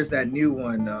there's that new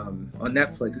one on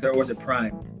Netflix, or was it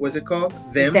Prime? Was it called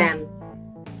Them?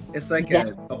 It's like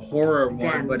a horror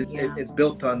one, but it's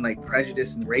built on like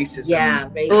prejudice and racism. Yeah,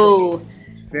 oh,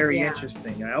 it's very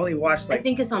interesting. I only watched I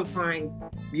think it's on Prime.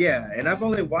 Yeah, and I've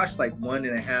only watched like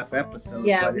 1.5 episodes.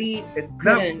 Yeah, but it's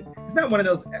not one of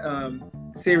those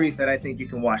series that I think you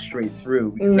can watch straight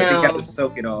through, because I think you have to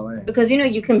soak it all in. Because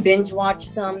you can binge watch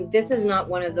some. This is not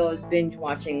one of those binge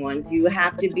watching ones. You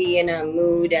have to be in a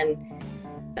mood and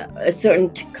a certain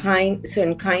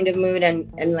kind of mood,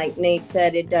 and like Nate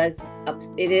said, it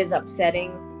is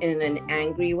upsetting in an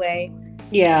angry way.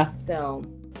 Yeah. So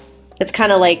it's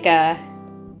kind of like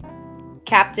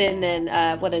Captain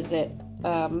and what is it?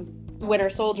 Winter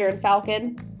Soldier and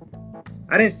Falcon.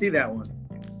 I didn't see that one.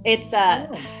 It's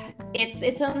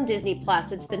it's on Disney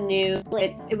Plus. It's the new.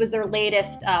 It was their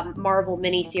latest Marvel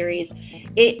miniseries.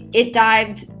 It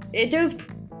dove into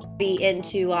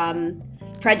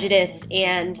prejudice,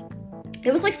 and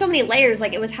it was like so many layers.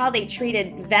 Like, it was how they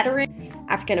treated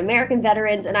African American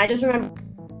veterans, and I just remember.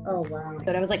 Oh wow!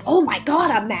 That I was like, oh my god,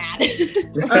 I'm mad.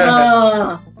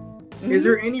 Is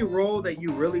there any role that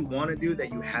you really want to do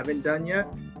that you haven't done yet?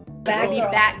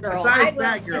 Batgirl. Besides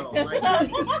Batgirl, like,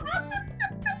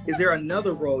 is there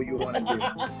another role you want to do?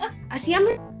 I see. I'm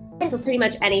for pretty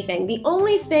much anything. The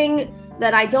only thing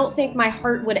that I don't think my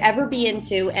heart would ever be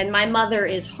into, and my mother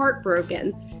is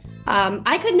heartbroken.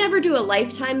 I could never do a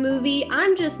Lifetime movie.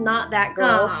 I'm just not that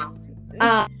girl.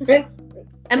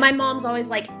 And my mom's always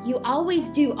like, you always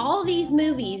do all these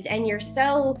movies and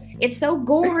it's so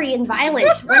gory and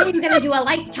violent. When are you going to do a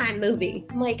Lifetime movie?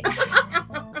 I'm like,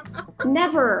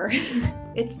 never.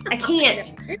 I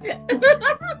can't.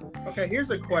 Okay, here's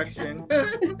a question.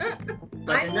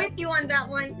 I'm with you on that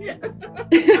one.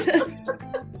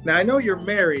 Now, I know you're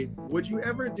married. Would you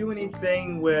ever do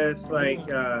anything with like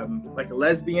a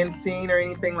lesbian scene or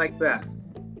anything like that?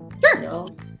 Sure. No.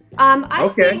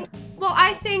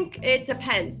 I think it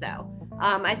depends, though.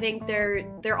 I think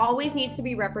there always needs to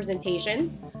be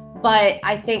representation, but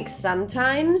I think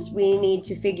sometimes we need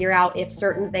to figure out if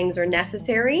certain things are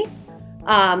necessary.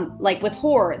 Like with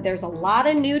horror, there's a lot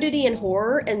of nudity in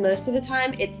horror, and most of the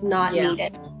time it's not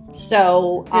needed.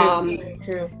 So,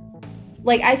 True.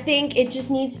 Like, I think it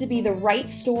just needs to be the right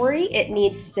story.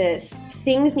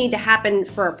 Things need to happen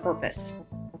for a purpose.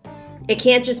 It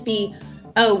can't just be,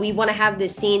 oh, we want to have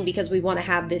this scene because we want to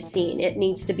have this scene. It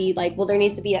needs to be like, well, there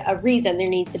needs to be a reason. There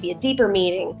needs to be a deeper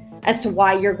meaning as to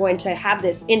why you're going to have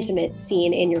this intimate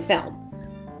scene in your film.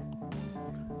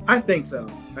 I think so.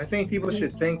 I think people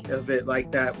should think of it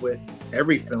like that with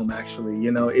every film, actually.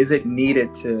 You know, is it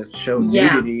needed to show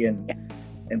nudity and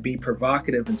be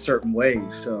provocative in certain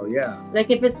ways? So yeah.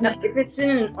 Like if it's in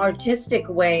an artistic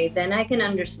way, then I can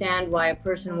understand why a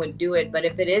person would do it. But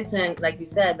if it isn't, like you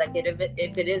said, like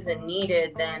if it isn't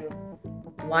needed, then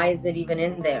why is it even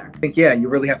in there? I think, you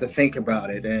really have to think about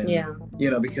it. And,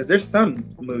 because there's some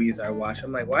movies I watch,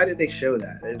 I'm like, why did they show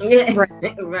that?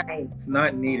 Right. It's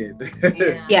not needed.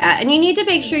 Yeah, and you need to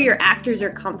make sure your actors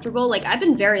are comfortable. Like, I've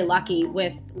been very lucky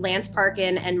with Lance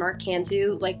Parkin and Mark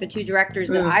Cantu, like the two directors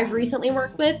that I've recently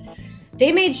worked with.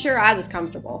 They made sure I was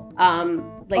comfortable.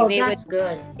 That's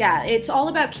good. Yeah, it's all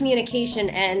about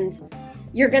communication, and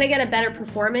you're going to get a better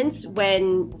performance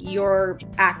when your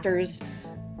actors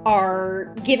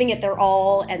are giving it their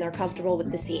all and they're comfortable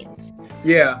with the scenes.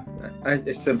 Yeah,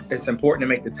 it's important to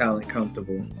make the talent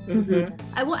comfortable. Mm-hmm.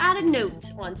 I will add a note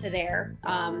onto there.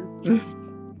 And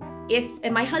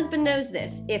my husband knows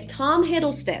this, if Tom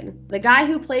Hiddleston, the guy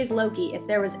who plays Loki, if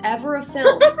there was ever a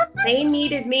film they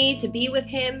needed me to be with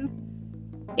him,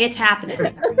 it's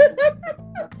happening.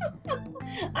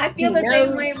 I feel the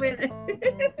same way with it.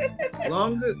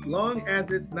 long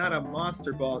as it's not a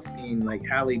monster ball scene like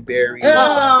Halle Berry and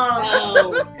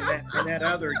that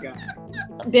other guy.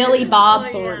 Billy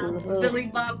Bob Thornton. Yeah. Billy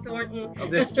Bob Thornton. I'm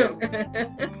just joking.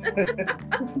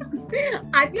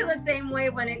 I feel the same way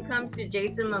when it comes to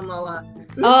Jason Momoa.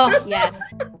 Oh, yes.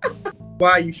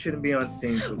 Why you shouldn't be on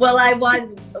scene? I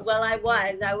was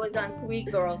on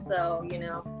Sweet Girl, so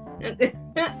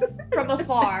From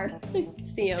afar.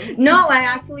 See him. No, I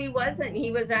actually wasn't.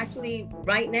 He was actually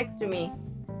right next to me,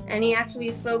 and he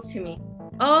actually spoke to me.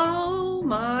 Oh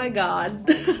my God.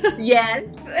 Yes.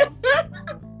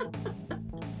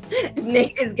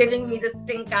 Nick is giving me the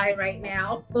stink eye right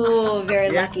now. Oh,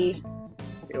 very Yeah. lucky.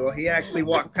 Well, he actually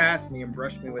walked past me and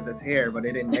brushed me with his hair, but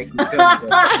it didn't make me feel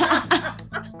good.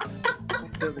 I'm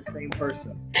still the same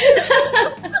person.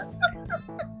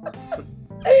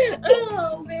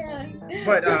 Oh man.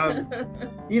 But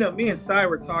me and Sai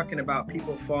were talking about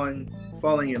people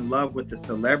falling in love with the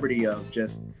celebrity of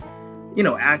just,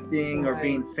 acting or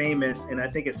being famous, and I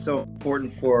think it's so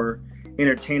important for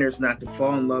entertainers not to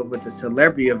fall in love with the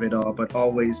celebrity of it all, but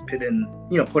always put in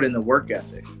the work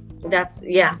ethic.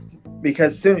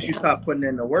 Because as soon as you stop putting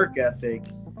in the work ethic,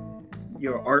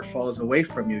 your art falls away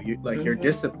from you. Your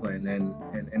discipline,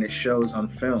 and it shows on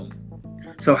film.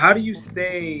 So how do you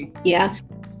stay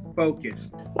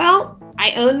focused? Well,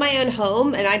 I own my own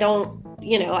home, and I don't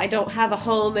have a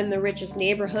home in the richest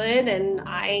neighborhood, and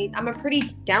I'm a pretty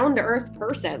down-to-earth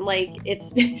person. Like,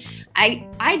 it's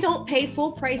I don't pay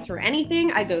full price for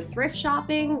anything. I go thrift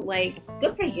shopping. Like,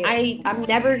 good for you. I'm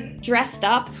never dressed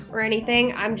up or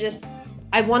anything.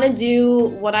 I want to do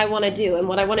what I want to do, and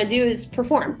what I want to do is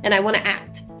perform, and I want to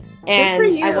act,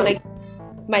 and I want to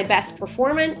give my best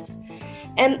performance.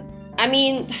 And I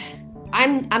mean,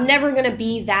 I'm never gonna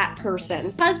be that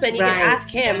person. Husband, you can ask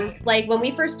him. Like, when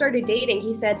we first started dating,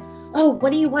 he said, "Oh,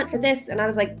 what do you want for this?" And I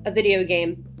was like, "A video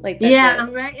game." Like, that's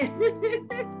it. Right.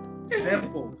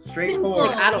 Simple,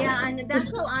 straightforward. Like, I don't know. And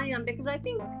that's how I am, because I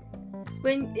think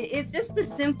when it's just the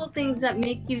simple things that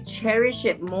make you cherish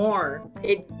it more,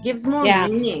 it gives more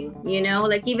meaning,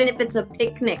 like even if it's a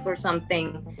picnic or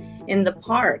something in the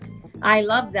park. I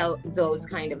love those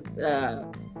kind of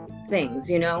things,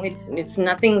 it's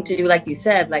nothing to do, like you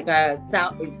said, like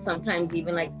sometimes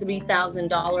even like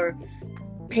 $3,000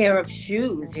 pair of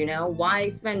shoes. Why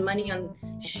spend money on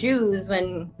shoes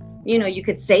when you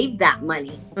could save that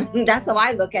money? That's how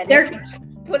I look at it.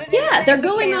 They're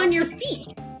going on your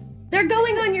feet. They're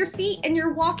going on your feet, and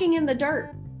you're walking in the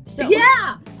dirt. So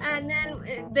and then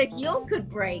the heel could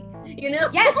break.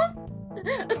 Yes.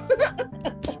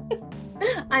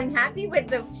 I'm happy with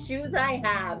the shoes I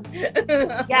have.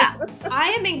 Yeah,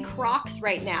 I am in Crocs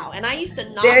right now, and I used to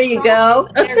not. There you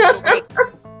Crocs, go. They're great.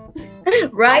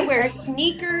 Right. I wear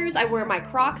sneakers. I wear my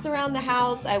Crocs around the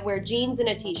house. I wear jeans and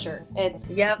a t-shirt.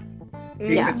 It's Keep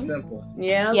it simple.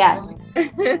 Yeah. Yes.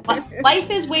 Life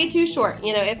is way too short.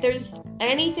 If there's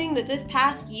anything that this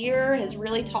past year has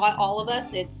really taught all of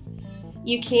us, it's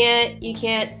you can't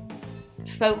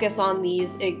focus on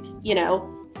these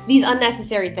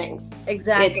unnecessary things.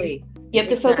 Exactly. You have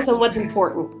to focus on what's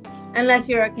important. Unless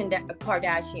you're a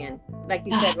Kardashian, like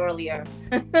you said earlier.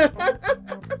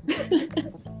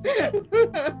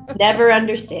 Never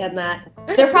understand that.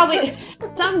 They're probably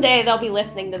someday they'll be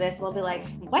listening to this and they'll be like,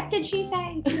 "What did she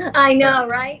say?" I know,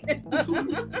 right?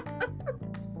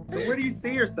 So where do you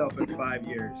see yourself in 5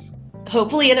 years?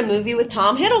 Hopefully in a movie with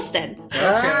Tom Hiddleston.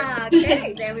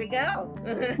 Okay, there we go.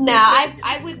 Now,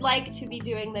 I would like to be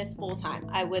doing this full time.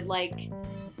 I would like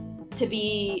to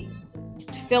be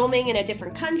filming in a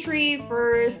different country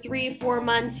for 3-4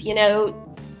 months,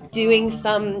 doing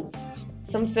some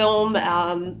film.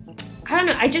 I don't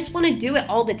know. I just want to do it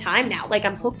all the time now. Like,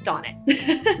 I'm hooked on it.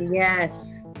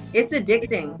 Yes. It's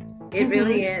addicting. It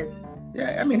really is.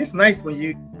 Yeah, I mean, it's nice when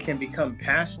you can become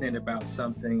passionate about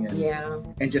something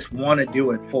and just want to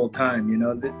do it full time,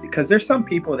 because there's some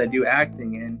people that do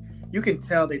acting and you can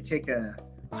tell they take a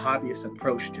hobbyist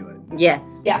approach to it.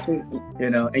 Yes. Yes.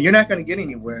 And you're not going to get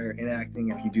anywhere in acting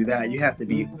if you do that. You have to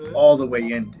be all the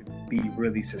way in to be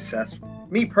really successful.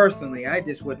 Me personally, I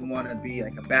just wouldn't want to be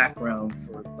like a background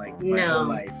for like my whole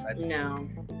life.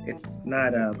 It's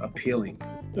not appealing.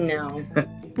 No.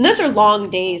 And those are long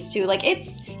days too. Like,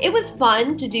 it was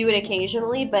fun to do it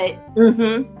occasionally, but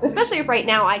especially if right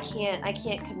now I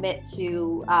can't commit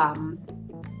to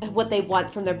what they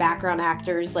want from their background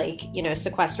actors, like,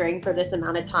 sequestering for this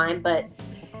amount of time. But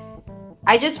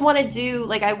I just want to do,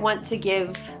 like, I want to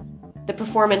give the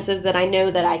performances that I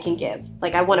know that I can give.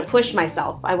 Like, I want to push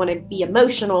myself. I want to be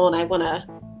emotional, and I want to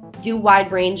do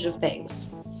wide range of things.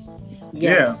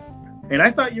 Yes. Yeah. And I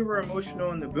thought you were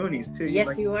emotional in the Boonies too.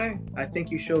 Yes, you were. I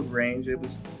think you showed range. It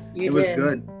was You was did.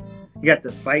 good. You got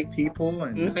to fight people,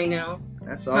 and I know.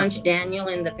 that's Punch awesome. Daniel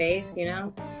in the face,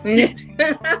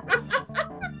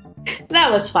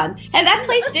 That was fun. And that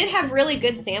place did have really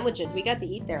good sandwiches. We got to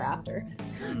eat there after.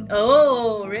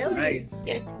 Oh, really? Nice.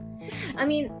 Yeah. I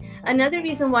mean, another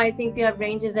reason why I think you have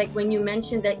range is like when you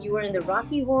mentioned that you were in the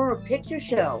Rocky Horror Picture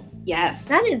Show. Yes.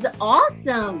 That is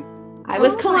awesome. I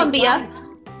was Oh my Columbia. God.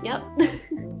 Yep.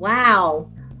 Wow.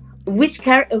 Which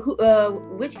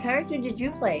character did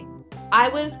you play? I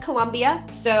was Columbia,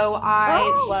 so I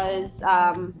Oh. was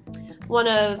one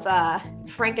of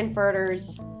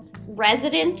Frankenfurter's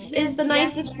residents is the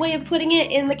nicest way of putting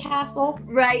it in the castle.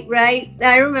 Right.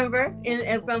 I remember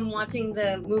from watching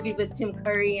the movie with Tim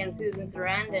Curry and Susan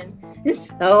Sarandon.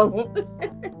 So,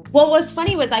 What was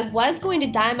funny was I was going to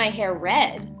dye my hair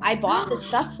red. I bought the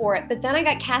stuff for it, but then I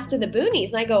got cast in the Boonies,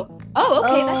 and I go, oh,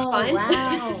 okay, that's fine.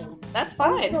 Wow. That's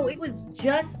fine. So it was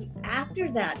just after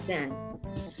that then.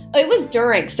 It was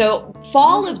during. So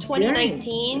fall of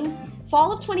 2019.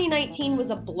 Fall of 2019 was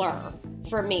a blur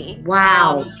for me.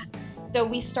 Wow. So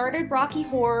we started Rocky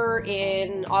Horror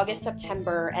in August,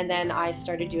 September, and then I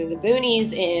started doing the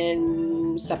Boonies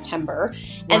in September.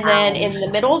 And then in the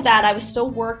middle of that, I was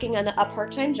still working on a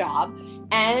part-time job.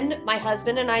 And my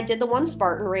husband and I did the one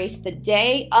Spartan race the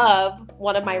day of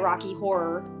one of my Rocky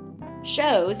Horror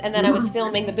shows. And then I was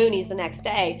filming the Boonies the next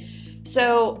day.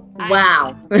 So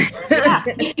wow. Yeah.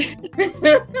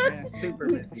 Yeah, super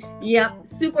busy. Yep,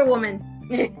 superwoman.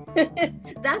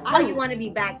 That's why you want to be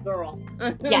back, girl.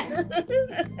 Yes.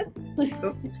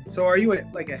 So are you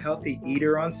like a healthy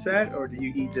eater on set, or do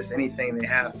you eat just anything they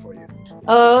have for you?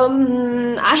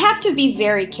 I have to be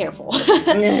very careful.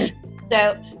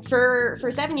 So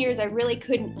for 7 years, I really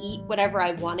couldn't eat whatever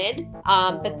I wanted.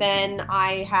 But then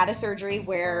I had a surgery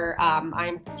where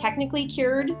I'm technically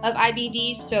cured of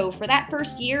IBD. So for that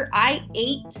first year, I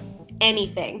ate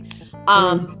anything.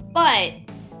 But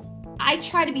I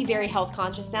try to be very health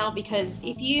conscious now, because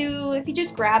if you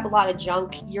just grab a lot of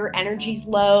junk, your energy's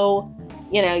low.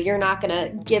 You know, you're not gonna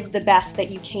give the best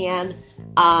that you can.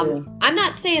 I'm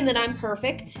not saying that I'm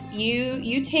perfect.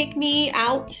 You take me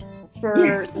out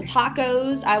for some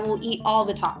tacos, I will eat all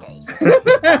the tacos.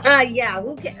 Yeah,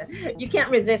 you can't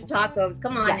resist tacos.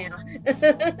 Come on now.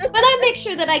 But I make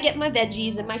sure that I get my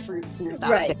veggies and my fruits and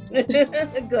stuff. Right.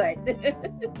 Good.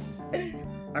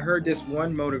 I heard this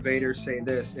one motivator say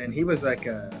this, and he was like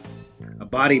a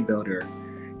bodybuilder.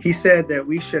 He said that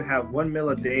we should have one meal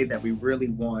a day that we really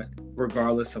want,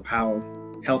 regardless of how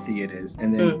healthy it is,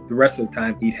 and then the rest of the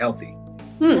time eat healthy.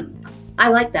 I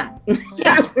like that.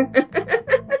 Yeah.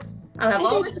 I'll have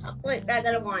all the chocolate that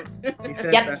I want. He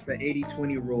says that's the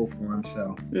 80-20 rule for him.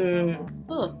 So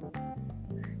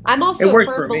I'm also it works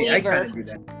a firm for me. believer. I kind of do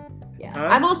that. Yeah. Huh?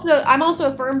 I'm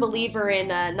also a firm believer in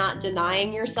not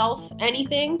denying yourself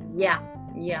anything. Yeah.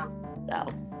 So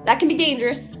that can be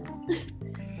dangerous.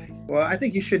 Well, I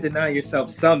think you should deny yourself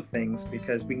some things,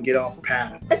 because we can get off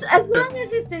path. As long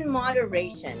as it's in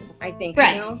moderation, I think.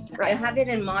 Right. You know, Right. have it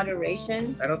in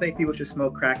moderation. I don't think people should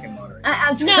smoke crack in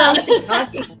moderation. No.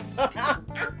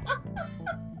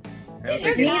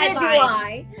 There's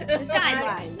guidelines. There's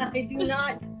guidelines. I do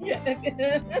not.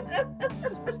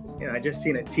 You know, I just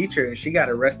seen a teacher, and she got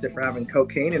arrested for having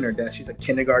cocaine in her desk. She's a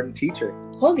kindergarten teacher.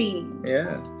 Holy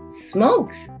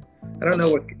smokes. I don't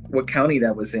know what county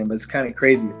that was in, but it's kind of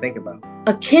crazy to think about.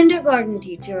 A kindergarten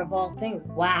teacher of all things.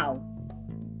 Wow.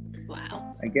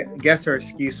 I guess her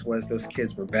excuse was those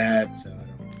kids were bad. So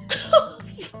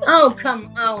Oh,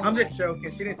 come on. I'm just joking.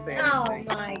 She didn't say anything.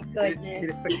 Oh, my goodness. She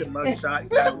just took the mug shot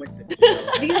and kind of went to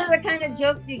jail. These are the kind of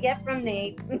jokes you get from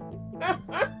Nate.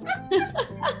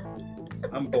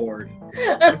 I'm bored.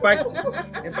 If I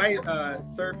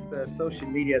surf the social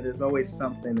media, there's always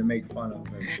something to make fun of.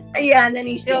 Yeah, and then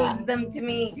he shows them to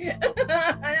me.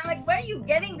 And I'm like, where are you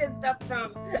getting this stuff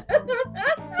from?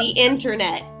 The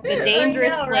internet, the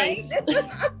dangerous place. Right?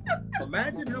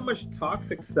 Imagine how much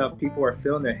toxic stuff people are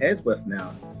filling their heads with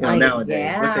now. You know,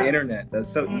 nowadays with the internet, that's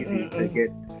so easy to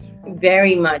get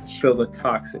very much filled with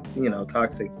toxic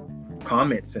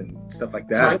comments and stuff like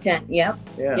that. Content. Yep.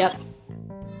 Yeah. Yep.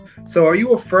 So, are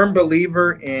you a firm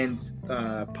believer in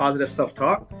positive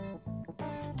self-talk?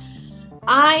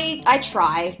 I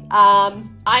try.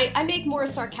 I make more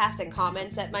sarcastic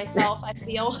comments at myself. I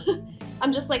feel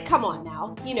I'm just like, come on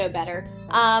now, you know better.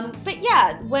 But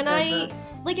yeah, when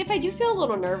if I do feel a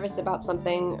little nervous about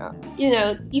something,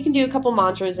 you can do a couple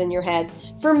mantras in your head.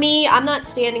 For me, I'm not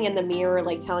standing in the mirror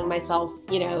like telling myself,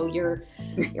 you're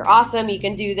awesome, you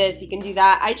can do this, you can do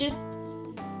that. I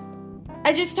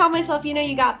just tell myself,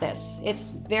 you got this. It's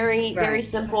very, very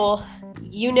simple.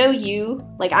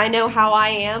 Like I know how I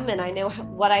am, and I know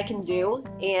what I can do,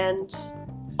 and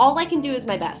all I can do is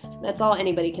my best. That's all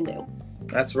anybody can do.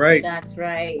 That's right. That's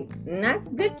right. And that's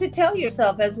good to tell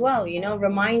yourself as well,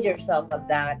 remind yourself of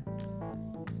that.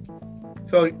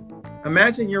 So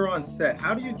imagine you're on set.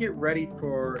 How do you get ready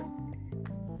for,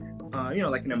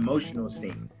 like an emotional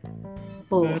scene?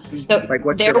 So like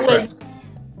what's there your was, prep?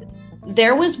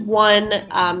 there was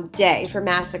one day for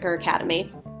Massacre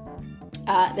Academy.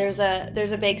 There's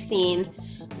a big scene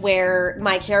where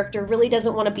my character really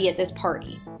doesn't want to be at this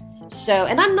party. So,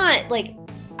 and I'm not like,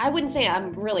 I wouldn't say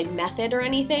I'm really method or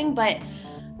anything, but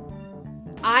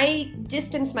I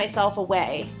distanced myself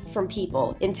away from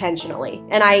people intentionally.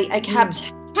 And I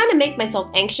kept trying to make myself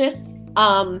anxious.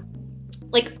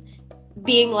 Like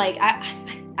being like,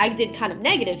 I did kind of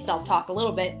negative self-talk a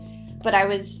little bit, but I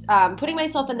was putting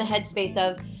myself in the headspace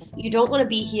of, you don't want to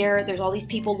be here. There's all these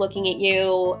people looking at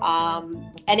you.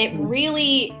 And it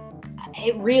really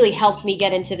helped me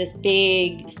get into this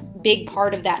big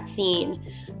part of that scene.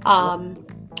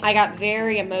 I got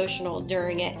very emotional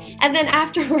during it. And then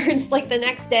afterwards, like the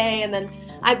next day, and then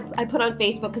I put on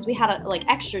Facebook, because we had like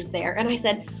extras there, and I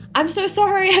said, I'm so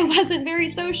sorry I wasn't very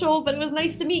social, but it was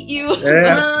nice to meet you.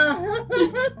 Yeah.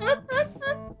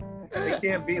 It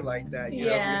can't be like that, you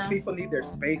know, because people need their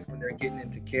space when they're getting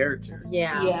into character.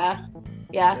 Yeah.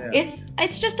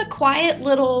 It's just a quiet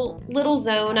little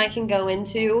zone I can go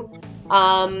into.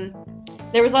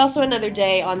 There was also another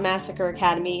day on Massacre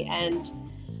Academy, and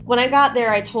when I got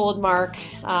there, I told Mark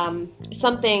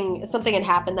something had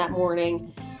happened that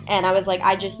morning, and I was like,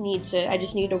 I just need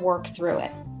to work through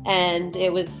it. And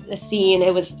it was a scene.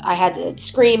 I had to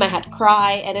scream, I had to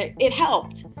cry, and it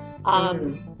helped.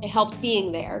 It helped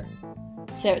being there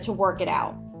to work it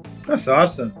out. That's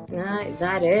awesome.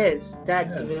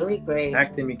 That's really great.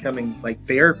 Acting becoming like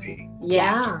therapy.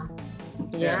 Yeah.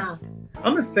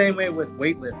 I'm the same way with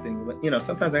weightlifting. You know,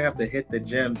 sometimes I have to hit the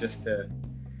gym just to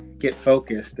get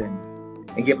focused and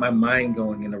get my mind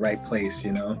going in the right place,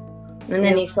 you know. And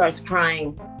then he starts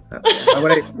crying.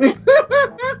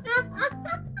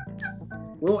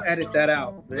 We'll edit that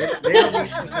out. They don't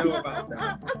need to know about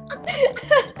that.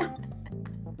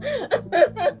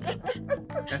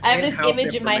 I have this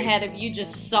image in my head of you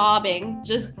just sobbing,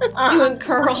 just doing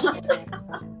curls.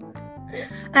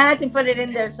 I had to put it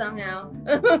in there somehow.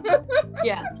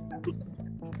 Yeah.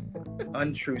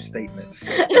 Untrue statements.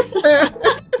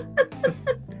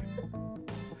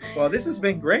 Well, this has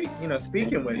been great, you know,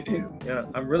 speaking with you. Yeah,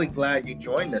 I'm really glad you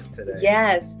joined us today.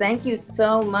 Yes, thank you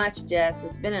so much, Jess.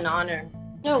 It's been an honor.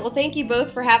 No, well, thank you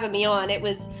both for having me on. It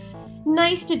was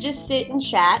nice to just sit and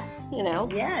chat, you know.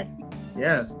 Yes,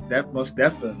 that most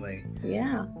definitely.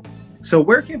 Yeah. So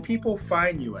where can people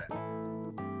find you at?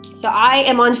 So I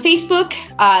am on Facebook,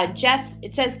 Jess,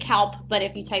 it says Kalp, but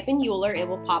if you type in Uhler, it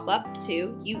will pop up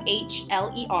to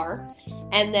Uhler.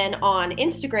 And then on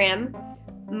Instagram,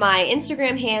 my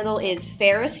Instagram handle is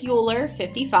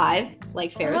FerrisEuler55,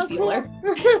 like Ferris Bueller.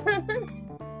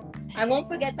 I won't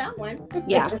forget that one.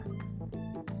 Yeah.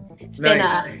 It's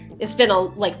been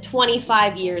like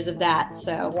 25 years of that.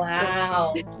 So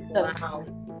wow.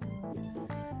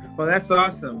 Well, that's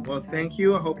awesome. Well, thank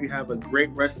you. I hope you have a great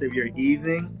rest of your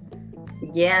evening.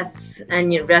 Yes,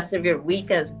 and the rest of your week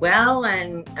as well.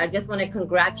 And I just want to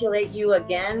congratulate you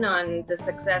again on the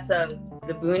success of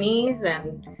the Boonies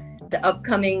and the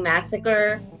upcoming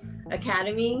Massacre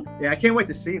Academy. Yeah, I can't wait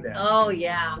to see that. Oh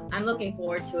yeah, I'm looking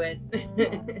forward to it.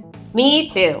 Me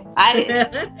too.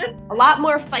 A lot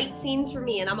more fight scenes for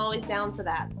me, and I'm always down for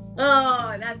that.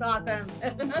 Oh, that's awesome.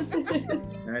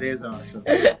 That is awesome.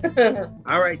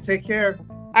 All right, take care.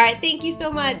 All right, thank you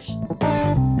so much.